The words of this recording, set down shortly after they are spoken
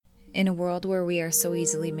In a world where we are so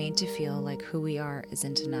easily made to feel like who we are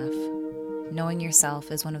isn't enough, knowing yourself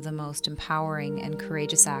is one of the most empowering and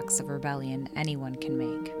courageous acts of rebellion anyone can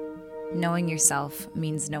make. Knowing yourself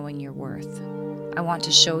means knowing your worth. I want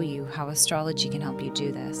to show you how astrology can help you do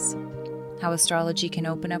this. How astrology can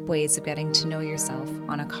open up ways of getting to know yourself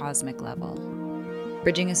on a cosmic level.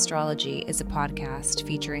 Bridging Astrology is a podcast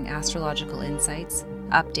featuring astrological insights,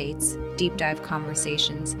 updates, deep dive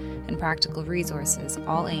conversations, and practical resources,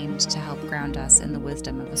 all aimed to help ground us in the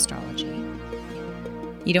wisdom of astrology.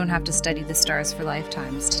 You don't have to study the stars for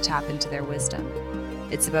lifetimes to tap into their wisdom.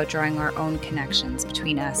 It's about drawing our own connections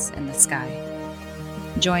between us and the sky.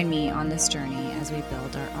 Join me on this journey as we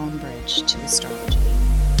build our own bridge to astrology.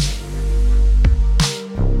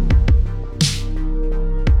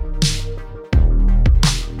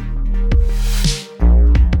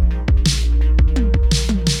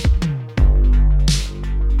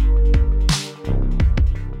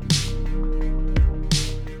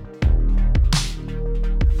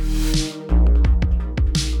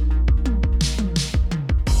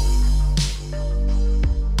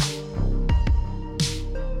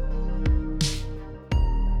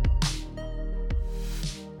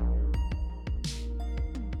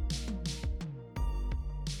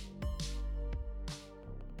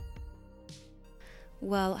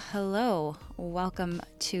 Well, hello. Welcome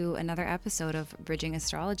to another episode of Bridging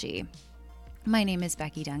Astrology. My name is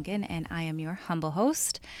Becky Duncan, and I am your humble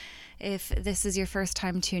host. If this is your first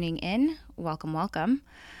time tuning in, welcome, welcome.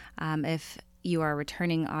 If you are a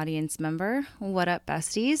returning audience member, what up,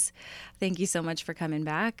 besties? Thank you so much for coming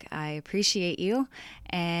back. I appreciate you,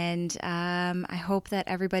 and I hope that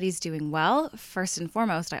everybody's doing well. First and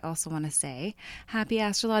foremost, I also want to say Happy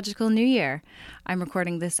Astrological New Year. I'm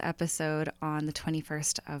recording this episode on the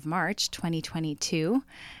 21st of March, 2022,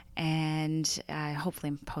 and hopefully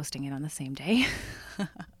I'm posting it on the same day.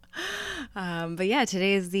 But yeah,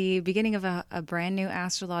 today is the beginning of a brand new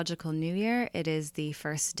astrological new year. It is the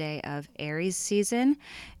first day of Aries season.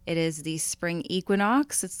 It is the spring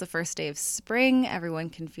equinox. It's the first day of spring. Everyone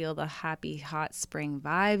can feel the happy, hot spring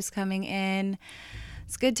vibes coming in.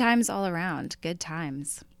 It's good times all around. Good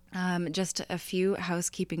times. Just a few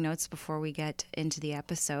housekeeping notes before we get into the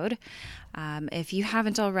episode. If you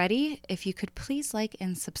haven't already, if you could please like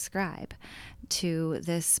and subscribe to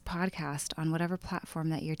this podcast on whatever platform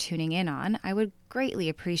that you're tuning in on, I would greatly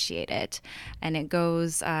appreciate it. And it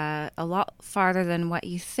goes a lot farther than what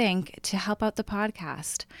you think to help out the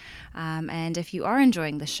podcast. And if you are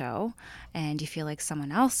enjoying the show and you feel like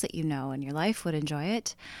someone else that you know in your life would enjoy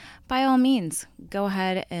it, by all means, go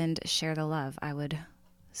ahead and share the love. I would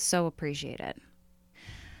so appreciate it.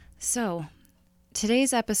 So,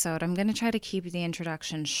 today's episode, I'm going to try to keep the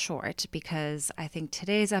introduction short because I think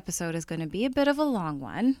today's episode is going to be a bit of a long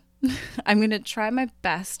one. I'm going to try my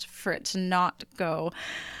best for it to not go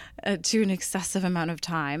to an excessive amount of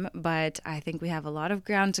time, but I think we have a lot of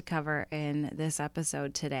ground to cover in this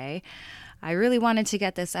episode today. I really wanted to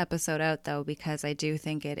get this episode out, though, because I do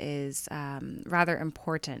think it is rather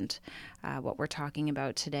important, what we're talking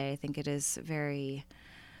about today. I think it is very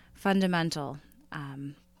fundamental,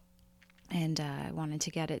 and I wanted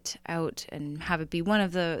to get it out and have it be one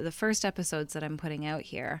of the first episodes that I'm putting out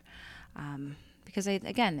here, because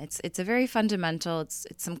it's a very fundamental, it's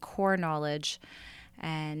some core knowledge,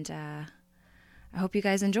 and I hope you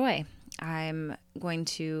guys enjoy. I'm going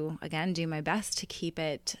to again do my best to keep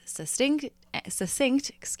it succinct,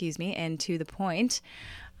 and to the point,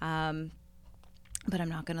 but I'm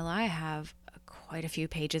not going to lie, I have quite a few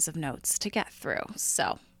pages of notes to get through,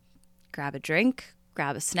 so grab a drink,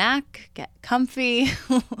 grab a snack, get comfy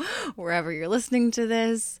wherever you're listening to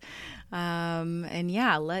this. And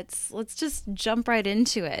yeah, let's just jump right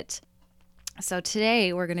into it. So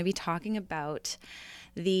today we're going to be talking about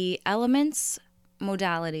the elements,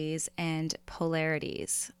 modalities, and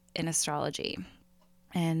polarities in astrology.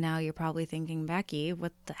 And now you're probably thinking, Becky,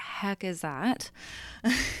 what the heck is that?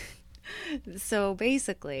 So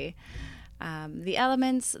basically, the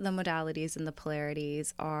elements, the modalities, and the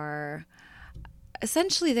polarities are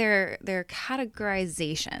essentially they're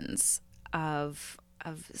categorizations of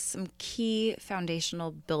some key foundational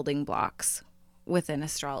building blocks within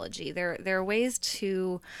astrology. They're ways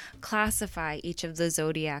to classify each of the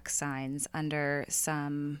zodiac signs under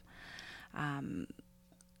some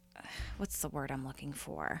what's the word I'm looking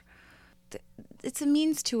for? It's a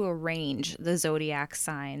means to arrange the zodiac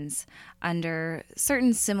signs under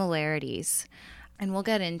certain similarities, and we'll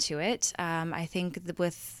get into it. I think that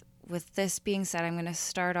with this being said, I'm going to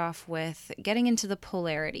start off with getting into the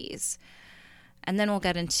polarities, and then we'll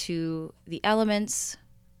get into the elements,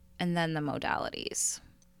 and then the modalities.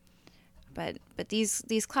 But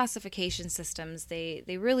these classification systems, they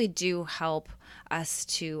really do help us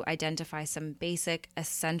to identify some basic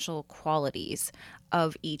essential qualities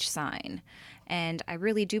of each sign. And I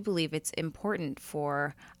really do believe it's important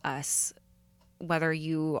for us, whether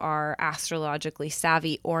you are astrologically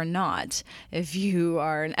savvy or not, if you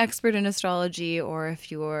are an expert in astrology or if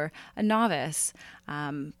you're a novice.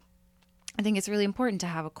 I think it's really important to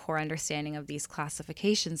have a core understanding of these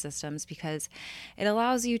classification systems because it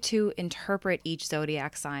allows you to interpret each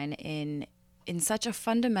zodiac sign in such a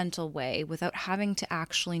fundamental way without having to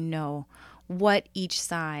actually know what each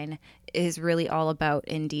sign is really all about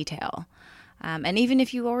in detail. And even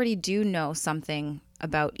if you already do know something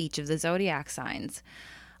about each of the zodiac signs,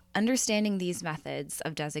 understanding these methods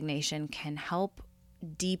of designation can help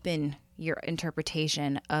deepen your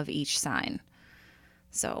interpretation of each sign.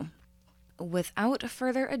 So, without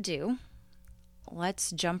further ado,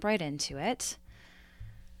 let's jump right into it.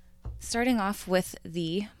 Starting off with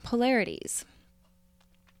the polarities.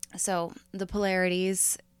 So the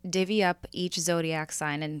polarities divvy up each zodiac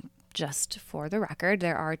sign, and just for the record,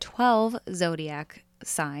 there are 12 zodiac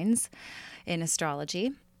signs in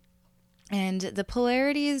astrology. And the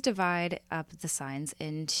polarities divide up the signs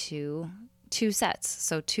into two sets,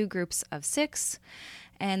 so two groups of 6,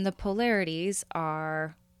 and the polarities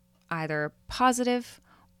are either positive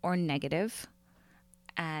or negative,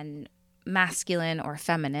 and masculine or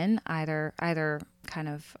feminine. Either kind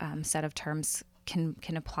of set of terms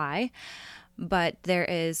can apply. But there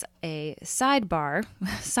is a side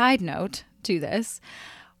note to this.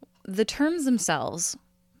 The terms themselves,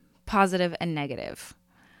 positive and negative,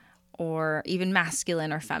 or even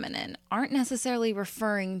masculine or feminine, aren't necessarily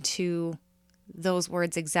referring to those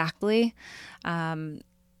words exactly.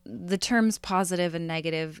 The terms positive and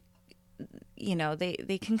negative,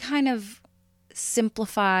 they can kind of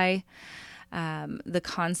simplify the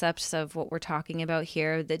concepts of what we're talking about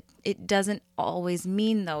here. That it doesn't always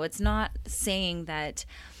mean, though. It's not saying that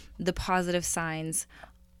the positive signs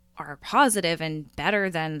are positive and better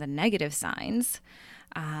than the negative signs.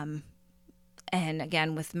 And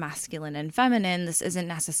again, with masculine and feminine, this isn't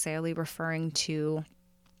necessarily referring to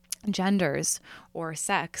genders or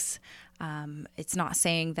sex. It's not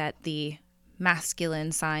saying that the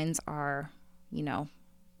masculine signs are,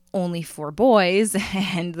 only for boys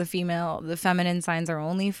and the feminine signs are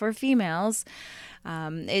only for females.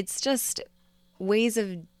 It's just ways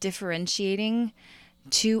of differentiating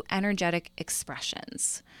two energetic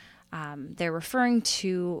expressions. They're referring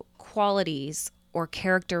to qualities or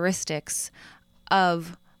characteristics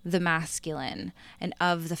of the masculine and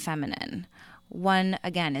of the feminine. One,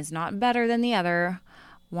 again, is not better than the other.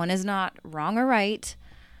 One is not wrong or right.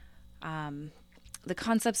 The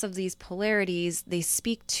concepts of these polarities, they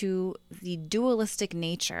speak to the dualistic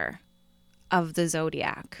nature of the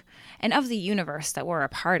zodiac and of the universe that we're a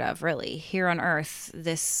part of, really. Here on Earth,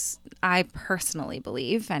 this, I personally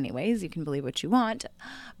believe, anyways, you can believe what you want,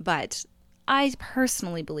 but I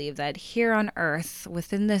personally believe that here on Earth,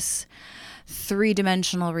 within this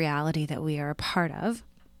three-dimensional reality that we are a part of,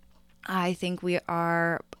 I think we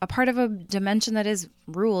are a part of a dimension that is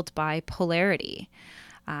ruled by polarity.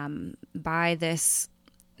 By these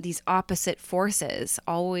opposite forces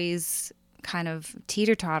always kind of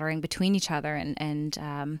teeter-tottering between each other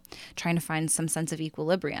and trying to find some sense of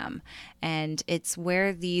equilibrium. And it's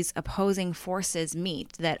where these opposing forces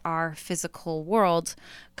meet that our physical world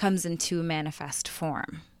comes into manifest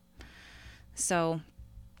form. So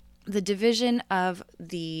the division of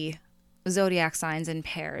the zodiac signs in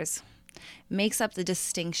pairs makes up the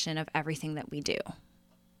distinction of everything that we do.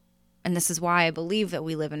 And this is why I believe that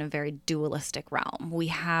we live in a very dualistic realm. We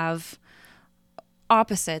have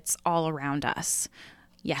opposites all around us.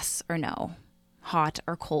 Yes or no, hot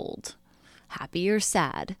or cold, happy or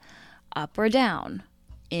sad, up or down,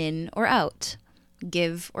 in or out,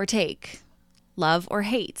 give or take, love or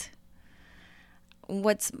hate.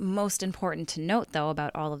 What's most important to note, though,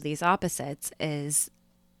 about all of these opposites is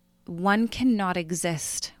one cannot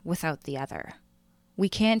exist without the other. We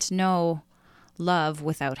can't know love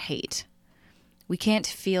without hate. We can't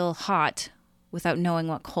feel hot without knowing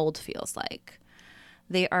what cold feels like.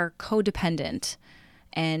 They are codependent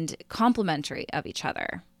and complementary of each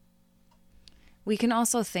other. We can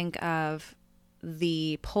also think of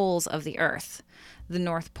the poles of the Earth, the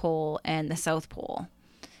North Pole and the South Pole.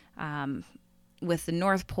 With the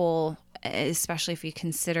North Pole, especially if you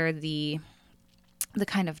consider the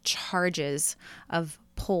kind of charges of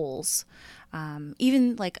poles,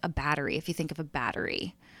 even like a battery, if you think of a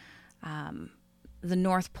battery, the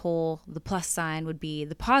North Pole, the plus sign would be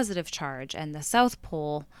the positive charge, and the South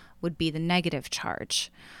Pole would be the negative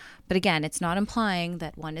charge. But again, it's not implying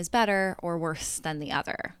that one is better or worse than the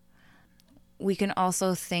other. We can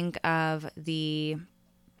also think of the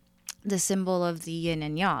symbol of the yin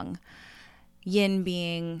and yang. Yin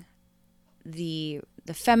being the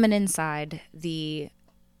feminine side, the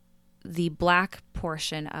black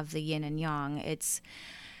portion of the yin and yang. It's,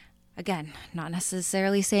 again, not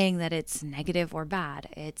necessarily saying that it's negative or bad.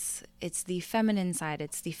 It's the feminine side.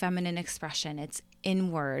 It's the feminine expression. It's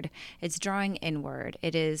inward. It's drawing inward.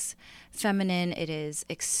 It is feminine. It is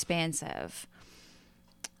expansive.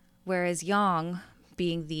 Whereas yang,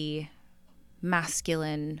 being the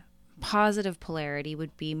masculine positive polarity,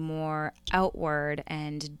 would be more outward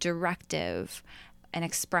and directive and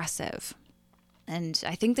expressive. And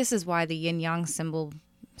I think this is why the yin-yang symbol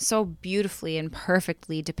so beautifully and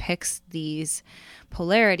perfectly depicts these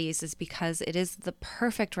polarities, is because it is the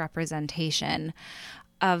perfect representation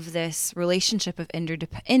of this relationship of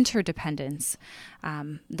interdependence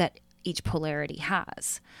that each polarity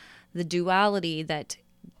has. The duality that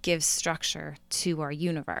gives structure to our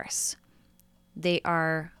universe. They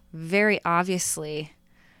are very obviously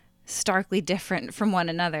starkly different from one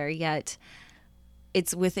another, yet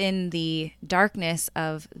it's within the darkness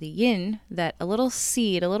of the yin that a little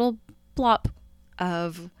seed, a little plop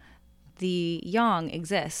of the yang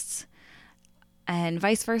exists, and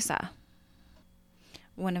vice versa.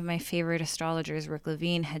 One of my favorite astrologers, Rick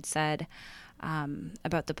Levine, had said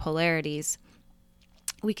about the polarities,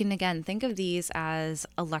 we can again think of these as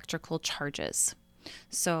electrical charges.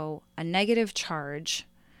 So a negative charge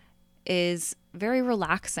is very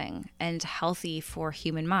relaxing and healthy for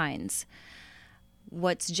human minds.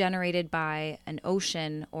 What's generated by an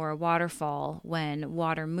ocean or a waterfall when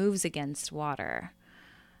water moves against water.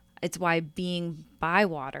 It's why being by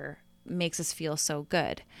water makes us feel so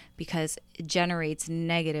good, because it generates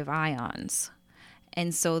negative ions.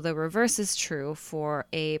 And so the reverse is true for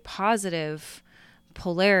a positive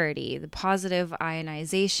polarity. The positive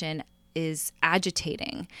ionization is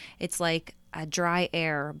agitating. It's like a dry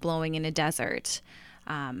air blowing in a desert.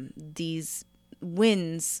 These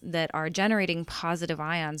winds that are generating positive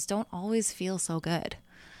ions don't always feel so good.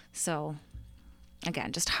 So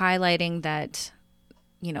again, just highlighting that,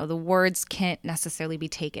 the words can't necessarily be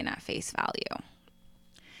taken at face value.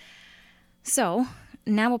 So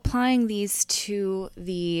now applying these to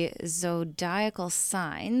the zodiacal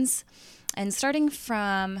signs, and starting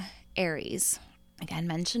from Aries. Again,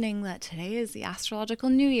 mentioning that today is the astrological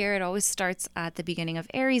new year. It always starts at the beginning of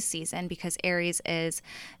Aries season because Aries is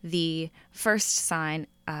the first sign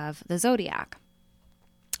of the zodiac.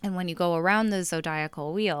 And when you go around the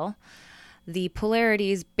zodiacal wheel, the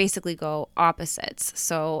polarities basically go opposites.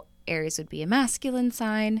 So Aries would be a masculine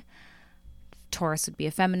sign, Taurus would be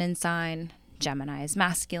a feminine sign, Gemini is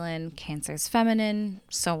masculine, Cancer is feminine,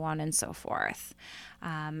 so on and so forth.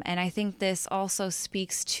 And I think this also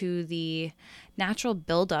speaks to the natural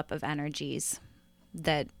buildup of energies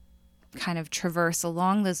that kind of traverse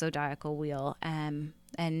along the zodiacal wheel. And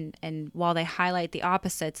while they highlight the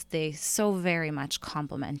opposites, they so very much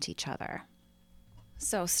complement each other.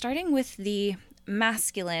 So starting with the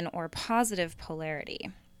masculine or positive polarity,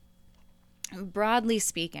 broadly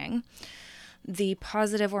speaking, the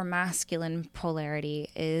positive or masculine polarity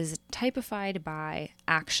is typified by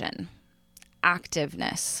action,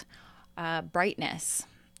 activeness, brightness,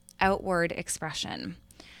 outward expression,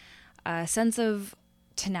 a sense of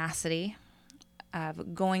tenacity,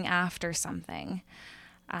 of going after something.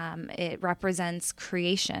 It represents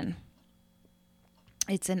creation.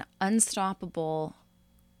 It's an unstoppable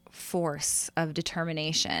force of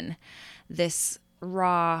determination, this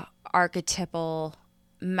raw, archetypal,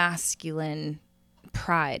 masculine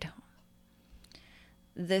pride.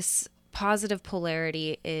 This positive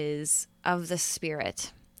polarity is of the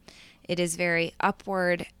spirit. It is very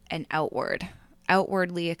upward and outward,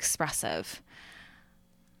 outwardly expressive.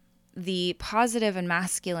 The positive and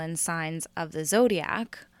masculine signs of the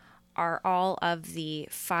zodiac are all of the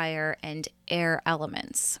fire and air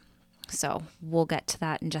elements. So we'll get to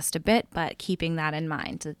that in just a bit, but keeping that in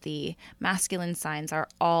mind, that the masculine signs are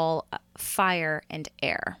all fire and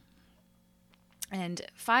air. And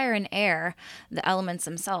fire and air, the elements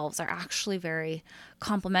themselves, are actually very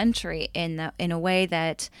complementary in a way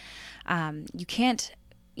that you can't,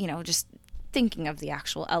 just thinking of the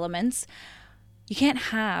actual elements, you can't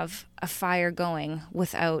have a fire going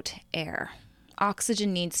without air.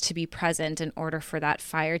 Oxygen needs to be present in order for that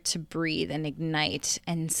fire to breathe and ignite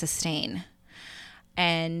and sustain.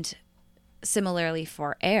 And similarly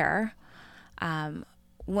for air,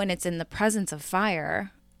 when it's in the presence of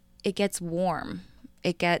fire, it gets warm,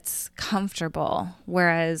 it gets comfortable,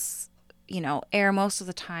 whereas, air most of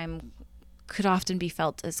the time could often be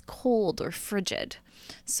felt as cold or frigid.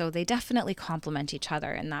 So they definitely complement each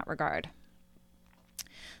other in that regard.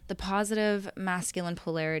 The positive masculine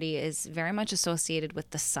polarity is very much associated with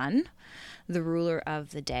the sun, the ruler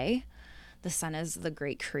of the day. The sun is the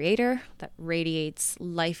great creator that radiates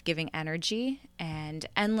life-giving energy and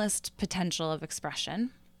endless potential of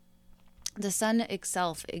expression. The sun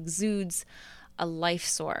itself exudes a life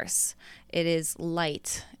source. It is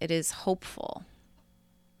light. It is hopeful.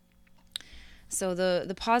 So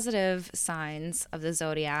the positive signs of the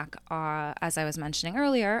zodiac are, as I was mentioning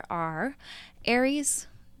earlier, are Aries,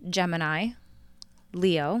 Gemini,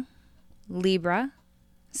 Leo, Libra,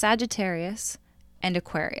 Sagittarius, and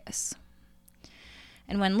Aquarius.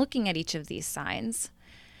 And when looking at each of these signs,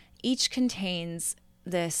 each contains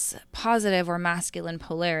this positive or masculine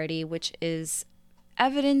polarity, which is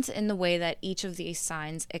evident in the way that each of these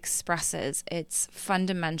signs expresses its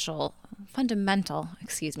fundamental,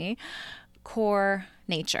 core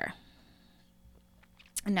nature.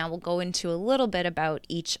 And now we'll go into a little bit about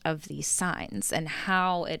each of these signs and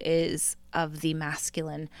how it is of the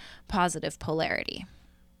masculine positive polarity.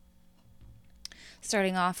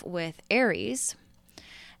 Starting off with Aries,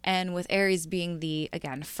 and with Aries being the,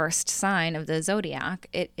 again, first sign of the zodiac,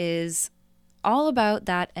 it is all about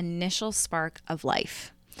that initial spark of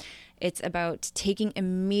life. It's about taking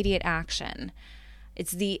immediate action.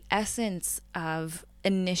 It's the essence of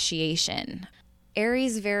initiation.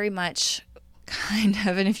 Aries very much kind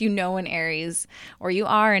of, and if you know an Aries or you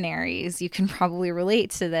are an Aries, you can probably relate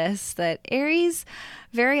to this, that Aries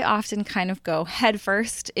very often kind of go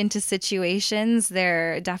headfirst into situations.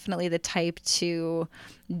 They're definitely the type to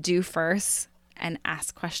do first and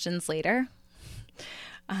ask questions later.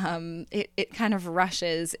 It kind of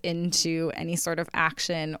rushes into any sort of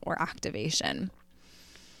action or activation.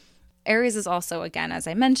 Aries is also, again, as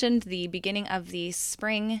I mentioned, the beginning of the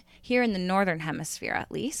spring here in the northern hemisphere,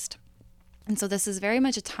 at least. And so this is very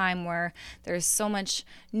much a time where there's so much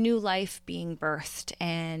new life being birthed,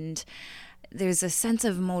 and there's a sense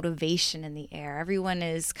of motivation in the air. Everyone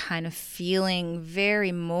is kind of feeling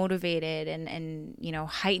very motivated and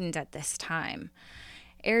heightened at this time.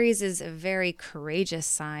 Aries is a very courageous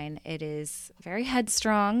sign. It is very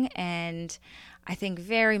headstrong, and I think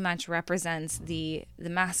very much represents the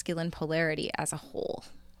masculine polarity as a whole.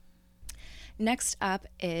 Next up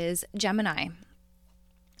is Gemini.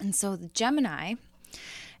 And so the Gemini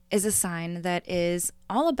is a sign that is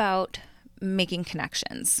all about making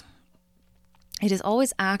connections. It is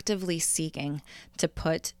always actively seeking to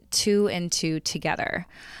put two and two together.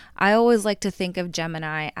 I always like to think of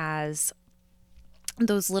Gemini as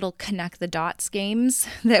those little connect the dots games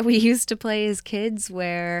that we used to play as kids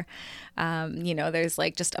where, there's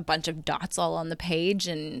like just a bunch of dots all on the page.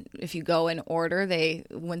 And if you go in order,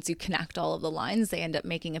 once you connect all of the lines, they end up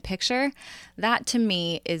making a picture. That to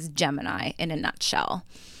me is Gemini in a nutshell.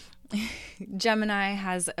 Gemini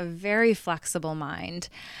has a very flexible mind,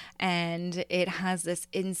 and it has this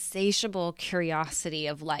insatiable curiosity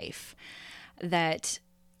of life that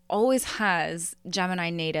always has Gemini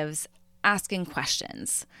natives asking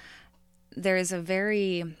questions. There's a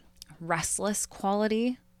very restless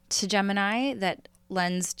quality to Gemini that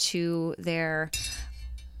lends to their,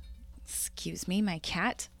 excuse me, my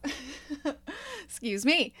cat. Excuse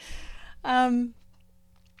me.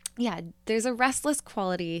 There's a restless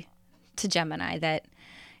quality to Gemini that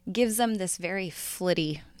gives them this very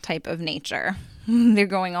flitty type of nature. They're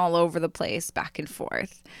going all over the place, back and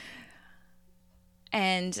forth.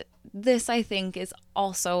 And this, I think, is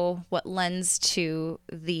also what lends to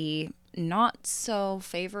the not so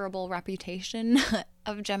favorable reputation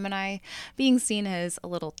of Gemini being seen as a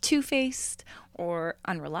little two-faced or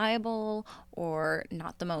unreliable or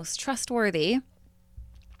not the most trustworthy.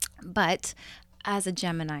 But as a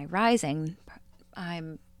Gemini rising,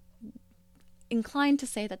 I'm inclined to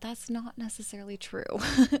say that that's not necessarily true.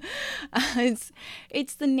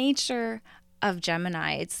 It's the nature of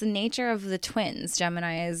Gemini. It's the nature of the twins.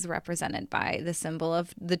 Gemini is represented by the symbol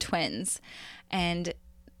of the twins. And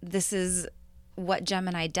this is what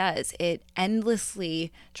Gemini does. It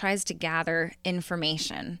endlessly tries to gather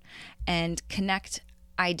information and connect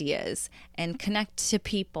ideas and connect to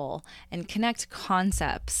people and connect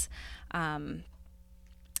concepts,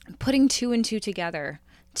 putting two and two together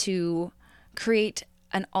to create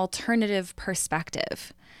an alternative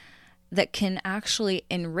perspective that can actually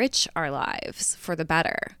enrich our lives for the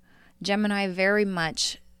better. Gemini very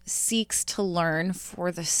much seeks to learn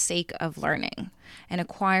for the sake of learning and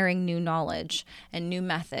acquiring new knowledge and new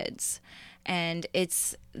methods. And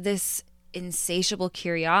it's this insatiable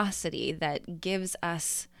curiosity that gives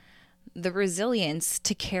us the resilience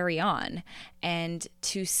to carry on and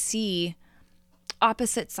to see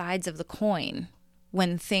opposite sides of the coin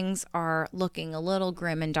when things are looking a little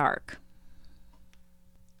grim and dark.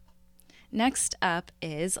 Next up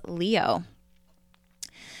is Leo.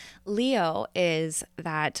 Leo is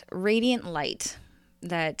that radiant light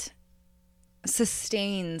that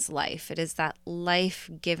sustains life. It is that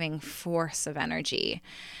life-giving force of energy.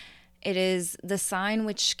 It is the sign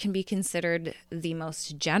which can be considered the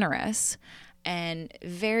most generous and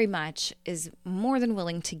very much is more than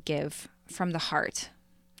willing to give from the heart.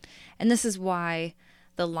 And this is why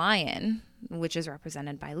the lion, which is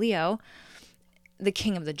represented by Leo, the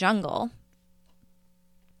king of the jungle,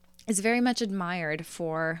 is very much admired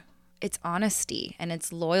for its honesty and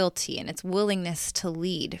its loyalty and its willingness to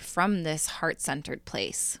lead from this heart-centered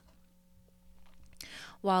place.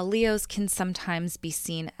 While Leos can sometimes be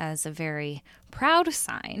seen as a very proud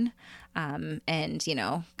sign, and,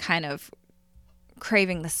 kind of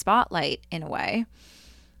craving the spotlight in a way,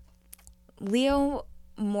 Leo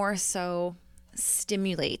more so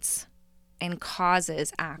stimulates and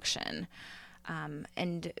causes action,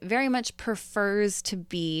 and very much prefers to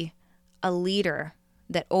be a leader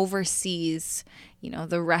that oversees,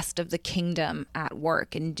 the rest of the kingdom at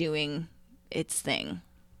work and doing its thing,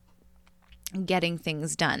 getting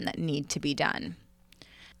things done that need to be done.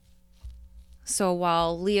 So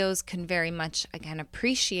while Leos can very much, again,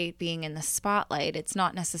 appreciate being in the spotlight, it's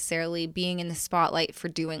not necessarily being in the spotlight for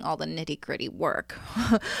doing all the nitty-gritty work,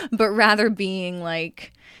 but rather being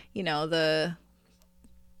like, the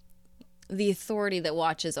authority that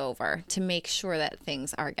watches over to make sure that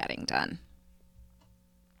things are getting done.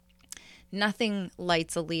 Nothing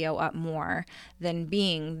lights a Leo up more than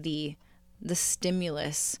being the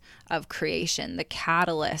stimulus of creation, the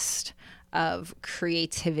catalyst of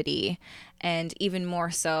creativity, and even more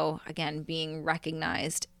so, again, being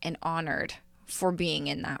recognized and honored for being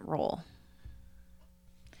in that role.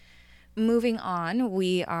 Moving on,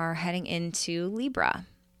 we are heading into Libra.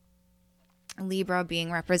 Libra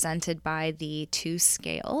being represented by the 2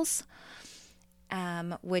 scales,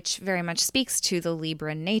 which very much speaks to the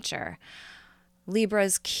Libra nature.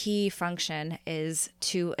 Libra's key function is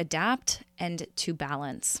to adapt and to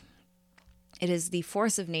balance. It is the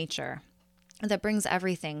force of nature that brings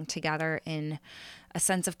everything together in a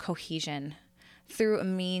sense of cohesion through a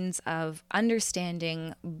means of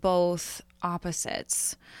understanding both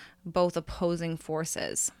opposites, both opposing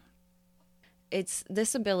forces. It's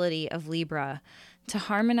this ability of Libra to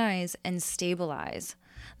harmonize and stabilize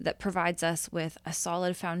that provides us with a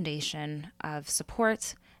solid foundation of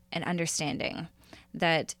support and understanding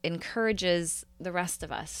that encourages the rest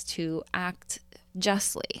of us to act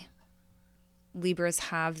justly. Libras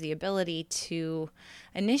have the ability to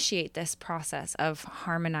initiate this process of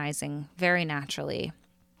harmonizing very naturally.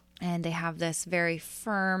 And they have this very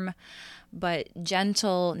firm but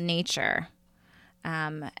gentle nature,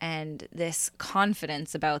 and this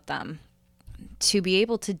confidence about them to be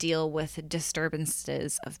able to deal with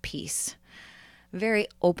disturbances of peace very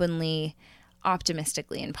openly,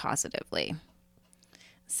 optimistically, and positively.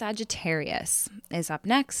 Sagittarius is up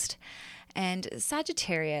next, and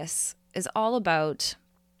Sagittarius is all about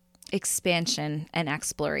expansion and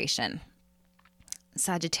exploration.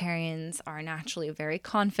 Sagittarians are naturally very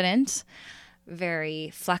confident,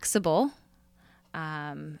 very flexible,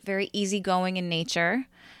 very easygoing in nature,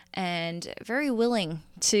 and very willing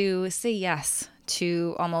to say yes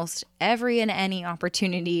to almost every and any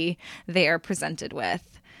opportunity they are presented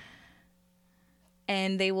with.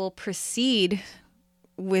 And they will proceed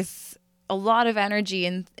with a lot of energy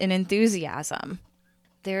and enthusiasm.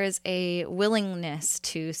 There is a willingness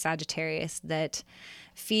to Sagittarius that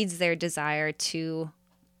feeds their desire to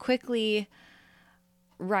quickly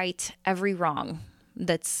right every wrong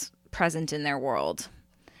that's present in their world.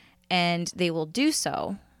 And they will do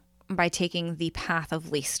so by taking the path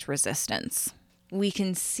of least resistance. We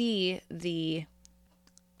can see the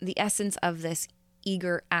essence of this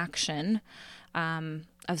eager action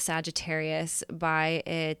of Sagittarius by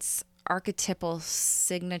its archetypal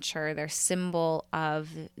signature, their symbol of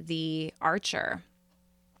the archer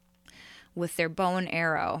with their bow and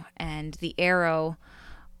arrow. And the arrow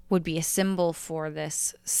would be a symbol for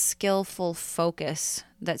this skillful focus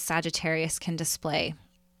that Sagittarius can display.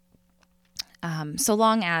 So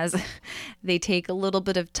long as they take a little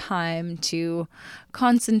bit of time to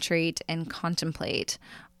concentrate and contemplate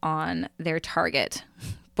on their target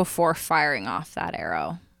before firing off that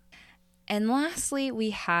arrow. And lastly,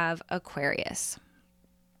 we have Aquarius.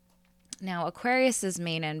 Now, Aquarius's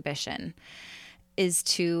main ambition is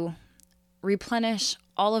to replenish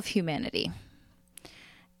all of humanity.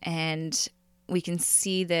 And we can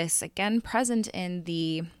see this again present in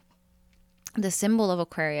the the symbol of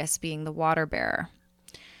Aquarius being the water bearer.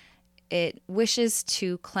 It wishes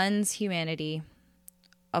to cleanse humanity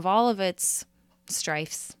of all of its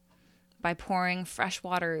strifes by pouring fresh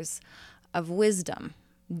waters of wisdom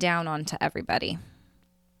down onto everybody.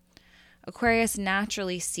 Aquarius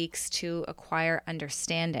naturally seeks to acquire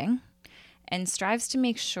understanding and strives to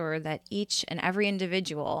make sure that each and every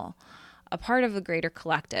individual, a part of a greater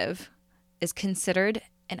collective, is considered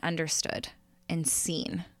and understood and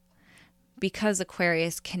seen. Because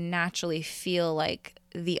Aquarius can naturally feel like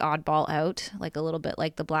the oddball out, like a little bit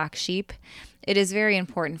like the black sheep, it is very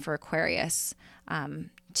important for Aquarius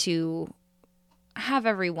to have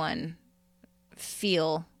everyone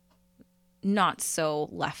feel not so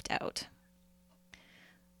left out.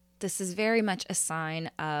 This is very much a sign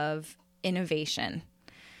of innovation.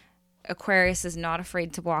 Aquarius is not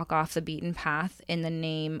afraid to walk off the beaten path in the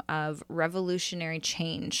name of revolutionary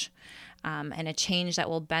change, and a change that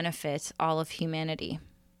will benefit all of humanity.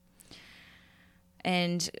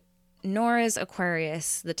 And nor is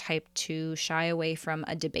Aquarius the type to shy away from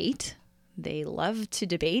a debate. They love to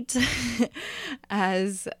debate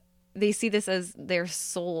as they see this as their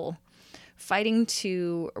soul fighting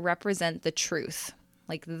to represent the truth,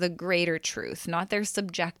 like the greater truth, not their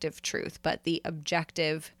subjective truth, but the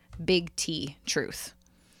objective big T truth.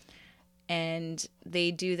 And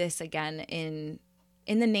they do this again in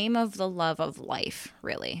the name of the love of life,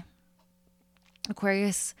 really.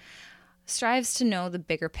 Aquarius strives to know the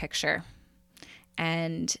bigger picture,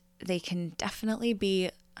 and they can definitely be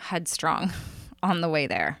headstrong on the way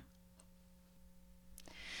there.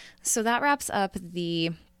 So that wraps up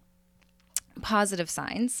the positive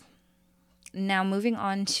signs. Now moving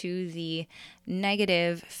on to the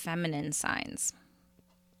negative feminine signs.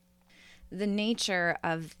 The nature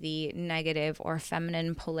of the negative or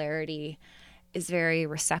feminine polarity is very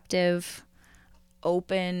receptive,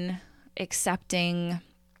 open, accepting,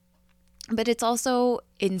 but it's also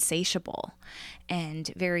insatiable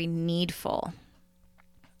and very needful.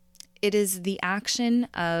 It is the action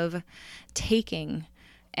of taking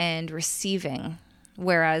and receiving,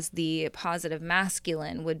 whereas the positive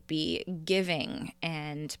masculine would be giving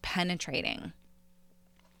and penetrating.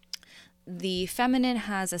 The feminine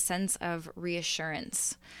has a sense of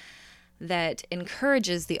reassurance that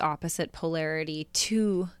encourages the opposite polarity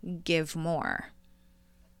to give more.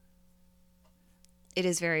 It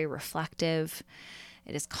is very reflective,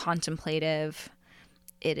 it is contemplative,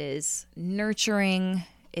 it is nurturing,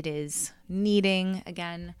 it is needing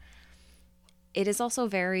again. It is also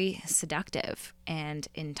very seductive and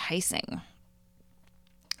enticing.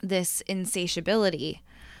 This insatiability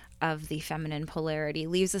of the feminine polarity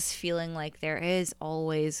leaves us feeling like there is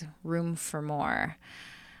always room for more.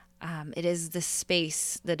 It is the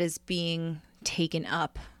space that is being taken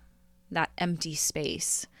up, that empty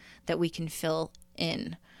space that we can fill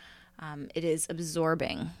in. It is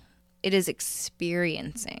absorbing. It is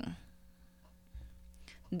experiencing.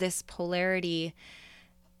 This polarity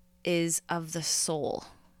is of the soul.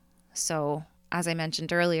 So, as I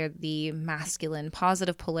mentioned earlier, the masculine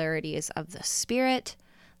positive polarity is of the spirit.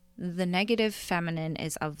 The negative feminine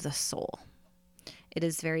is of the soul. It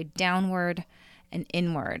is very downward and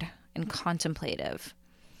inward and contemplative.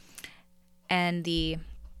 And the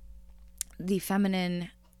feminine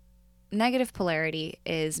negative polarity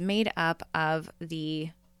is made up of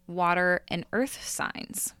the water and earth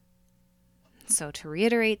signs. So to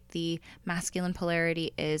reiterate, the masculine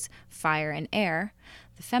polarity is fire and air.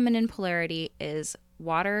 The feminine polarity is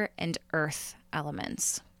water and earth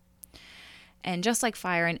elements. And just like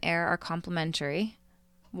fire and air are complementary,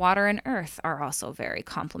 water and earth are also very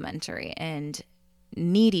complementary and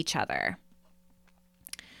need each other.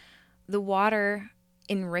 The water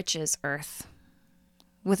enriches earth.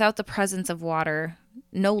 Without the presence of water,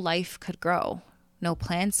 no life could grow, no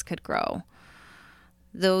plants could grow.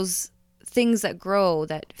 Those things that grow,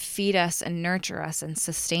 that feed us and nurture us and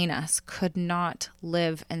sustain us, could not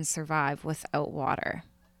live and survive without water.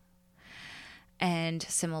 And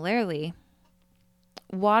similarly,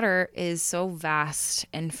 water is so vast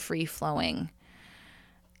and free-flowing.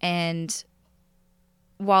 And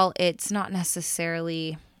while it's not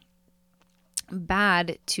necessarily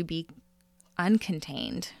bad to be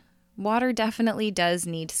uncontained, water definitely does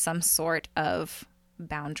need some sort of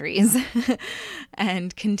boundaries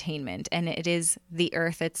and containment. And it is the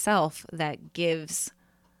earth itself that gives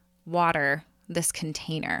water this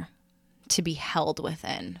container to be held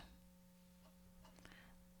within.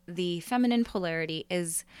 The feminine polarity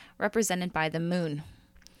is represented by the moon,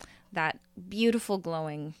 that beautiful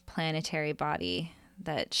glowing planetary body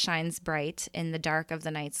that shines bright in the dark of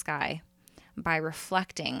the night sky by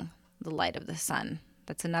reflecting the light of the sun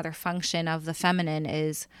That's another function of the feminine,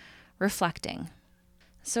 is reflecting.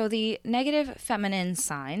 So the negative feminine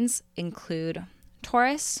signs include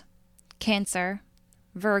Taurus, Cancer,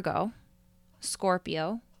 Virgo,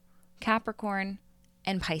 Scorpio, Capricorn,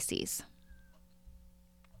 and Pisces.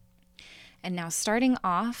 And now starting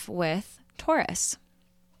off with Taurus.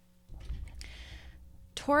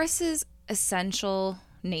 Taurus's essential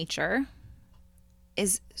nature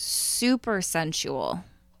is super sensual.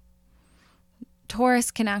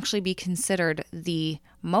 Taurus can actually be considered the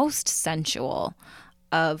most sensual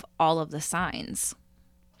of all of the signs.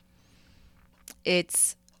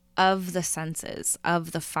 It's of the senses,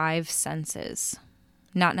 of the five senses,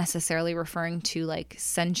 not necessarily referring to like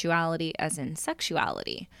sensuality as in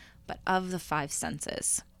sexuality, but of the five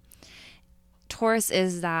senses. Taurus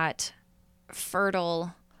is that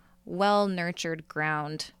fertile, well-nurtured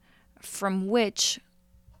ground from which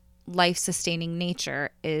life-sustaining nature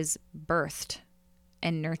is birthed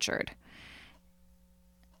and nurtured.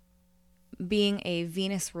 Being a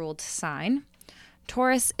Venus-ruled sign,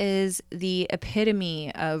 Taurus is the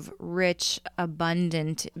epitome of rich,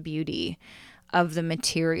 abundant beauty of the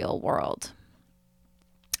material world.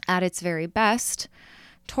 At its very best,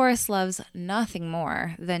 Taurus loves nothing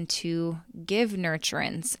more than to give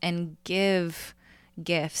nurturance and give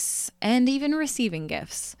gifts and even receiving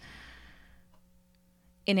gifts.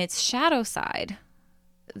 In its shadow side,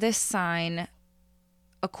 this sign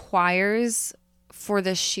acquires for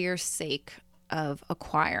the sheer sake of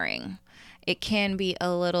acquiring. It can be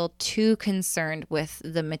a little too concerned with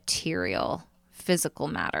the material, physical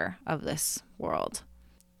matter of this world.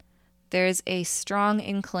 There's a strong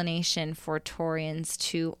inclination for Taurians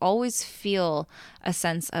to always feel a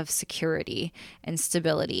sense of security and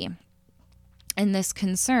stability. And this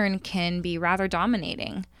concern can be rather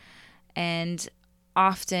dominating and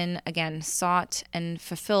often, again, sought and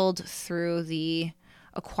fulfilled through the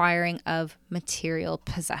acquiring of material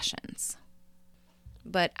possessions.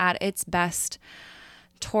 But at its best,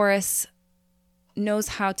 Taurus knows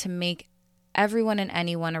how to make everyone and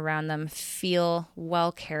anyone around them feel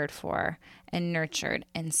well cared for and nurtured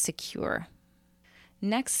and secure.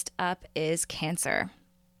 Next up is Cancer.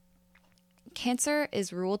 Cancer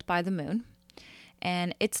is ruled by the moon,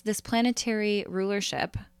 and it's this planetary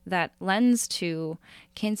rulership that lends to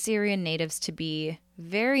Cancerian natives to be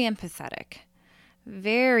very empathetic,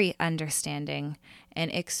 very understanding,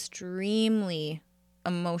 and extremely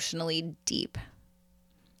emotionally deep.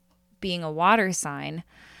 Being a water sign,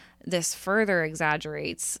 this further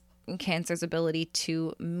exaggerates Cancer's ability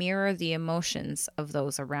to mirror the emotions of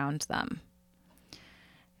those around them.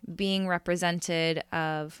 Being represented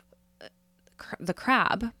of the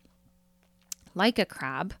crab, like a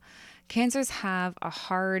crab, Cancers have a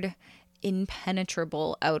hard,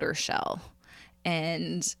 impenetrable outer shell,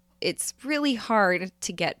 and it's really hard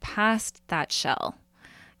to get past that shell.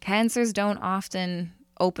 Cancers don't often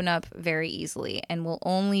open up very easily and will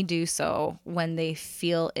only do so when they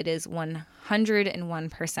feel it is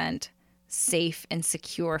 101% safe and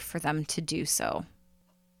secure for them to do so.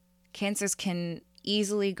 Cancers can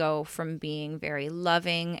easily go from being very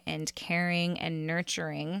loving and caring and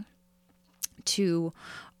nurturing to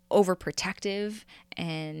overprotective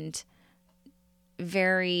and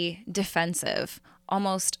very defensive,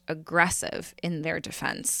 almost aggressive in their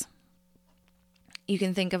defense. You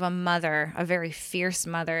can think of a mother, a very fierce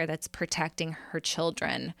mother that's protecting her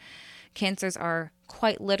children. Cancers are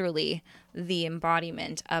quite literally the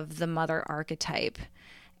embodiment of the mother archetype.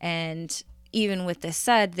 And even with this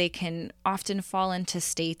said, they can often fall into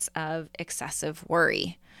states of excessive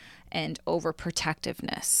worry and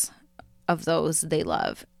overprotectiveness of those they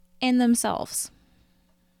love and themselves.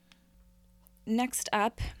 Next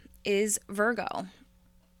up is Virgo.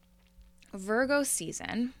 Virgo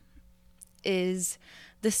season is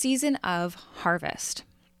the season of harvest.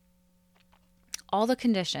 All the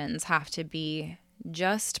conditions have to be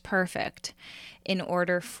just perfect in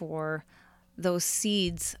order for those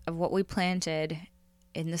seeds of what we planted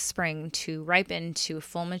in the spring to ripen to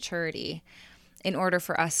full maturity in order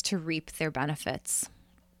for us to reap their benefits.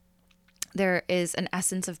 There is an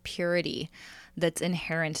essence of purity that's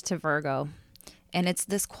inherent to Virgo, and it's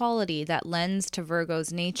this quality that lends to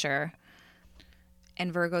Virgo's nature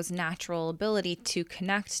and Virgo's natural ability to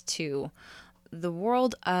connect to the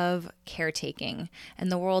world of caretaking and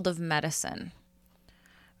the world of medicine.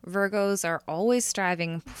 Virgos are always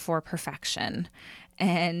striving for perfection,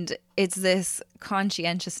 and it's this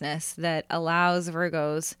conscientiousness that allows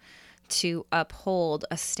Virgos to uphold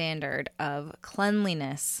a standard of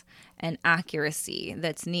cleanliness and accuracy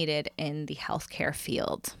that's needed in the healthcare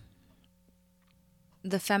field.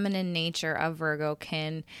 the feminine nature of Virgo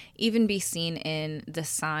can even be seen in the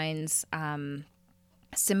sign's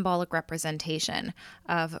symbolic representation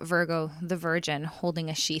of Virgo, the Virgin, holding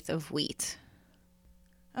a sheath of wheat.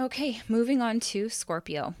 Okay, moving on to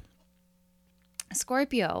Scorpio.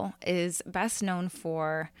 Scorpio is best known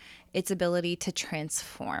for its ability to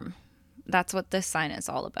transform. That's what this sign is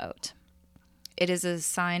all about. It is a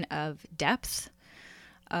sign of depth,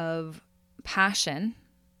 of passion,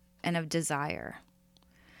 and of desire.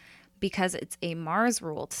 Because it's a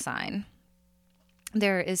Mars-ruled sign,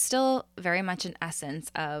 there is still very much an essence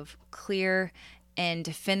of clear and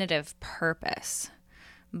definitive purpose.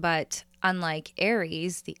 But unlike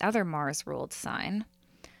Aries, the other Mars-ruled sign,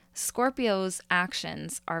 Scorpio's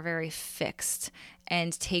actions are very fixed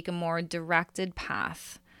and take a more directed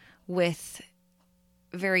path with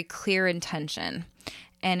very clear intention.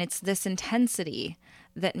 And it's this intensity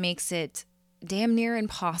that makes it damn near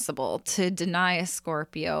impossible to deny a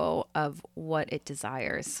Scorpio of what it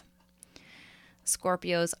desires.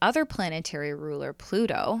 Scorpio's other planetary ruler,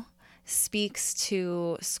 Pluto, speaks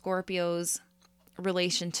to Scorpio's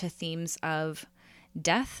relation to themes of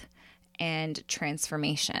death and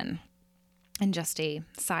transformation. And just a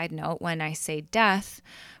side note, when I say death,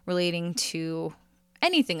 relating to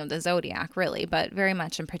anything of the zodiac, really, but very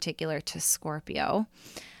much in particular to Scorpio,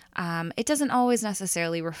 it doesn't always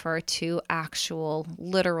necessarily refer to actual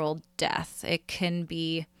literal death. It can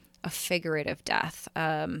be a figurative death,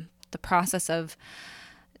 the process of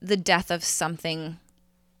the death of something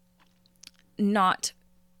not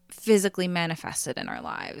physically manifested in our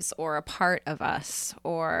lives, or a part of us,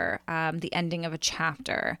 or the ending of a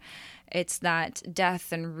chapter. It's that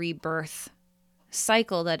death and rebirth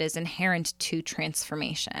cycle that is inherent to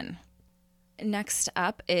transformation. Next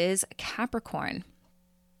up is Capricorn.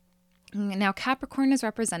 Now, Capricorn is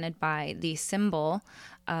represented by the symbol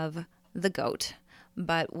of the goat.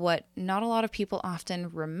 But what not a lot of people often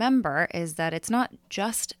remember is that it's not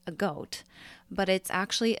just a goat, but it's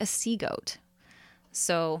actually a sea goat.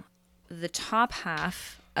 So the top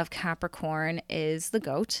half of Capricorn is the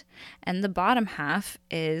goat, and the bottom half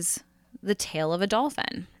is the tail of a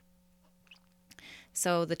dolphin.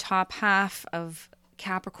 So the top half of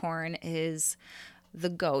Capricorn is the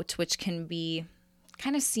goat, which can be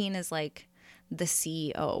kind of seen as like the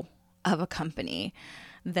CEO of a company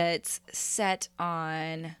that's set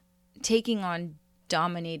on taking on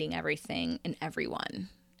dominating everything and everyone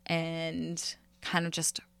and kind of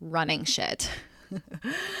just running shit.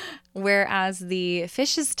 Whereas the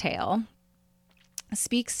fish's tail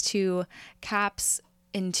speaks to Cap's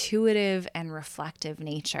intuitive and reflective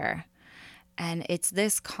nature. And it's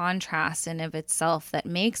this contrast in of itself that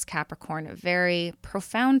makes Capricorn a very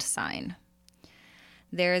profound sign.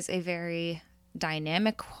 There's a very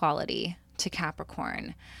dynamic quality to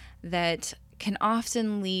Capricorn that can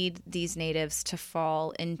often lead these natives to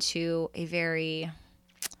fall into a very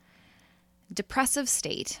depressive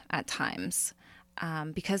state at times,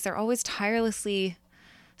 because they're always tirelessly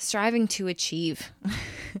striving to achieve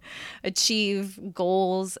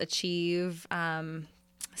goals, achieve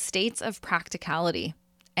states of practicality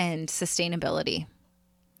and sustainability.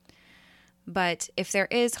 But if there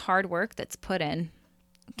is hard work that's put in,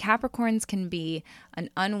 Capricorns can be an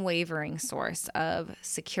unwavering source of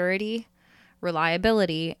security,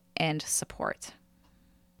 reliability, and support.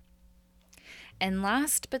 And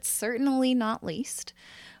last but certainly not least,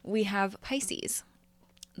 we have Pisces,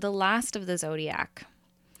 the last of the zodiac.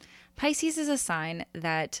 Pisces is a sign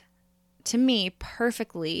that, to me,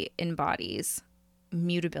 perfectly embodies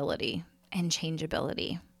mutability and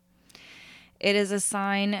changeability. It is a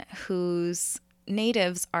sign whose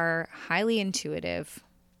natives are highly intuitive,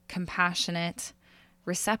 compassionate,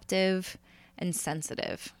 receptive, and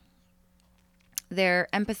sensitive. Their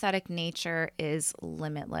empathetic nature is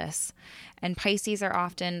limitless, and Pisces are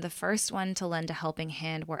often the first one to lend a helping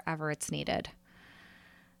hand wherever it's needed.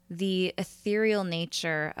 The ethereal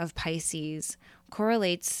nature of Pisces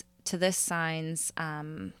correlates to this sign's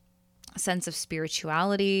sense of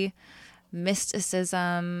spirituality,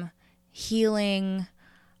 mysticism, healing,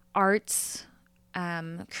 arts,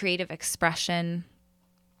 creative expression.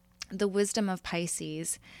 The wisdom of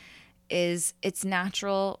Pisces is its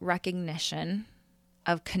natural recognition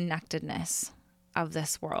of connectedness of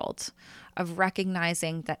this world, of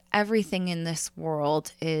recognizing that everything in this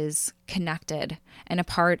world is connected and a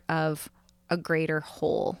part of a greater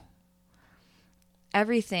whole.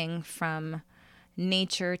 Everything from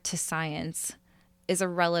nature to science is a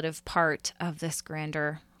relative part of this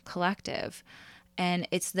grander collective. And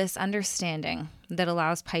it's this understanding that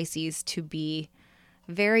allows Pisces to be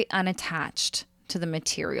very unattached to the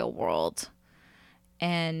material world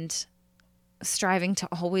and striving to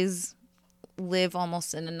always live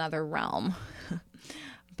almost in another realm,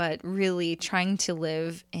 but really trying to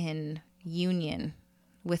live in union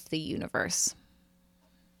with the universe.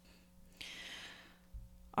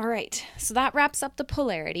 All right, so that wraps up the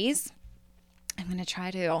polarities. I'm going to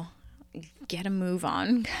try to get a move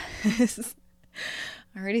on because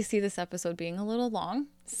I already see this episode being a little long.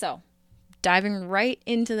 So, diving right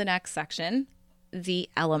into the next section, the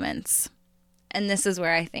elements. And this is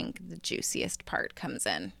where I think the juiciest part comes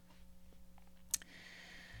in.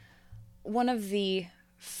 One of the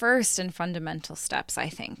first and fundamental steps, I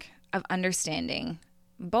think, of understanding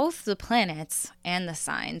both the planets and the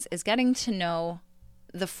signs is getting to know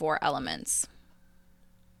the 4 elements.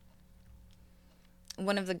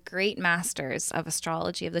 One of the great masters of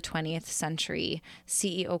astrology of the 20th century,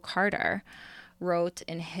 C.E.O. Carter, wrote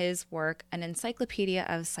in his work, An Encyclopedia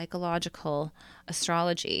of Psychological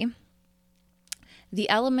Astrology, the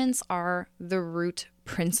elements are the root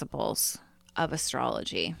principles of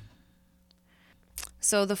astrology.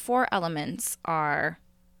 So the 4 elements are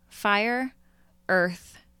fire,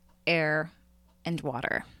 earth, air, and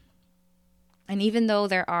water. And even though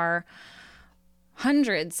there are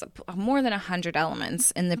more than 100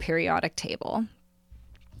 elements in the periodic table,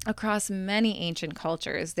 across many ancient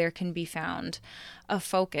cultures, there can be found a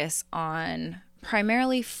focus on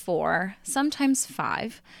primarily 4, sometimes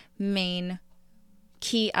 5 main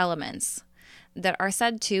key elements that are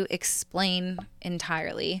said to explain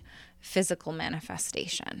entirely physical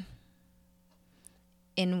manifestation.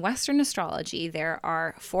 In Western astrology, there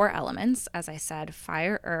are 4 elements, as I said,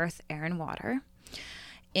 fire, earth, air, and water.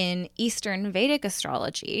 In Eastern Vedic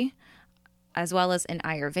astrology, as well as in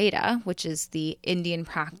Ayurveda, which is the Indian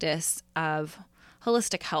practice of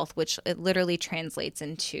holistic health, which it literally translates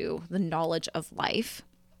into the knowledge of life,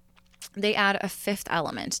 they add a 5th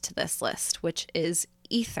element to this list, which is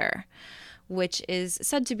ether, which is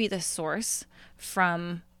said to be the source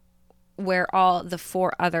from where all the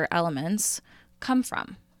 4 other elements come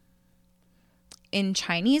from. In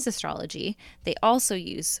Chinese astrology, they also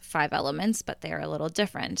use 5 elements, but they are a little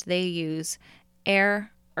different. They use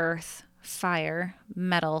air, earth, fire,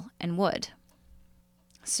 metal, and wood.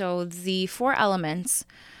 So the 4 elements,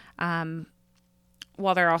 while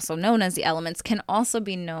they're also known as the elements, can also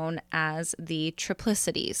be known as the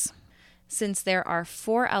triplicities, since there are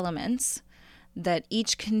 4 elements that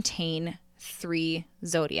each contain 3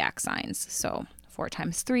 zodiac signs. So 4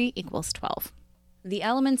 times 3 equals 12. The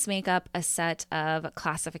elements make up a set of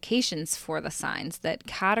classifications for the signs that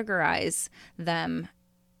categorize them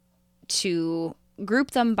to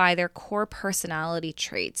group them by their core personality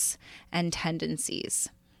traits and tendencies.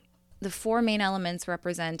 The 4 main elements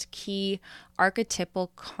represent key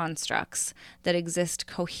archetypal constructs that exist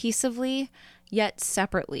cohesively yet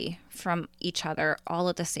separately from each other all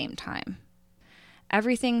at the same time.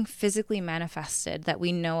 Everything physically manifested that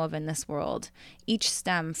we know of in this world each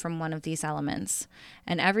stem from one of these elements,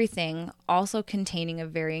 and everything also containing a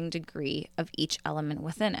varying degree of each element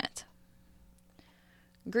within it.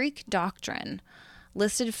 Greek doctrine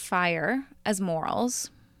listed fire as morals,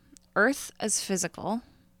 earth as physical,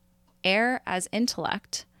 air as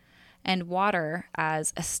intellect, and water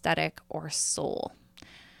as aesthetic or soul.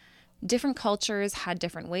 Different cultures had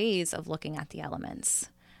different ways of looking at the elements.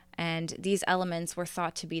 And these elements were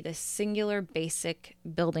thought to be the singular basic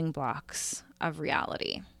building blocks of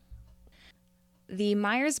reality. The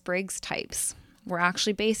Myers-Briggs types were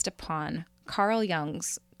actually based upon Carl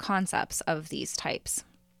Jung's concepts of these types,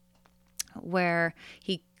 where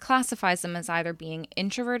he classifies them as either being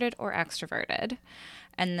introverted or extroverted.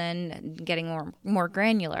 And then getting more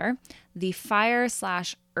granular, the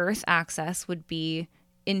fire/earth axis would be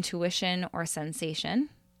intuition or sensation.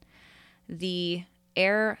 The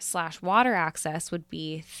air/water axis would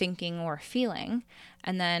be thinking or feeling.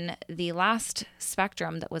 And then the last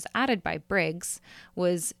spectrum that was added by Briggs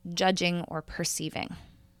was judging or perceiving.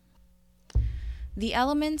 The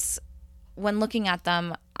elements, when looking at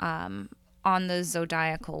them on the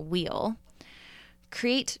zodiacal wheel,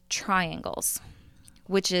 create triangles,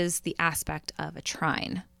 which is the aspect of a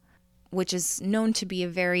trine, which is known to be a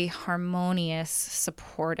very harmonious,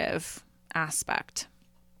 supportive aspect.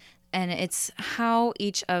 And it's how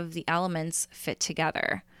each of the elements fit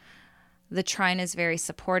together. The trine is very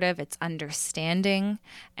supportive, it's understanding,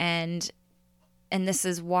 and this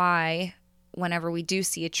is why whenever we do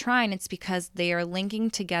see a trine, it's because they are linking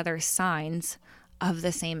together signs of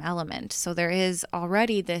the same element. So there is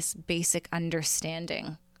already this basic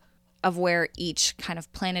understanding of where each kind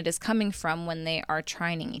of planet is coming from when they are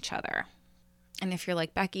trining each other. And if you're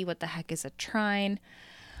like, Becky, what the heck is a trine?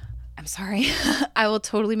 I'm sorry. I will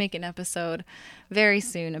totally make an episode very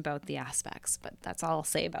soon about the aspects, but that's all I'll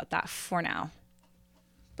say about that for now.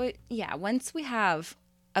 But yeah, once we have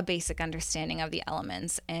a basic understanding of the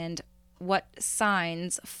elements and what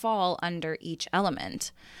signs fall under each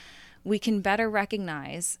element, we can better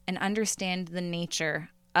recognize and understand the nature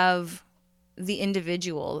of the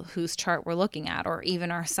individual whose chart we're looking at, or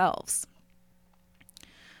even ourselves.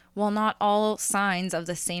 While not all signs of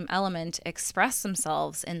the same element express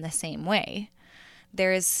themselves in the same way,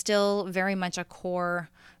 there is still very much a core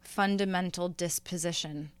fundamental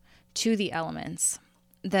disposition to the elements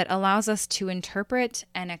that allows us to interpret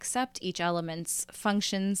and accept each element's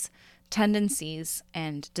functions, tendencies,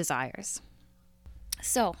 and desires.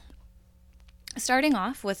 So, starting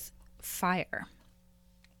off with fire.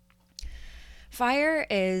 Fire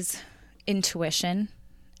is intuition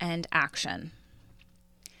and action.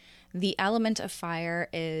 The element of fire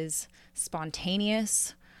is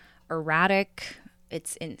spontaneous, erratic,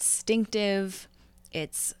 it's instinctive,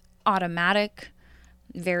 it's automatic,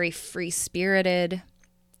 very free-spirited,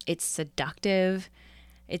 it's seductive,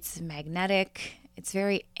 it's magnetic, it's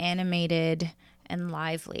very animated and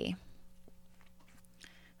lively.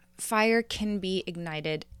 Fire can be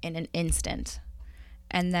ignited in an instant,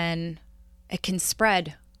 and then it can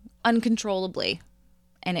spread uncontrollably,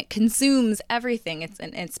 and it consumes everything it's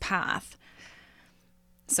in its path.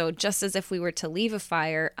 So just as if we were to leave a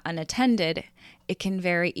fire unattended, it can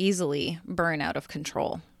very easily burn out of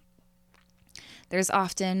control. There's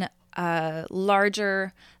often a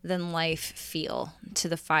larger than life feel to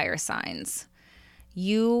the fire signs.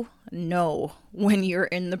 You know when you're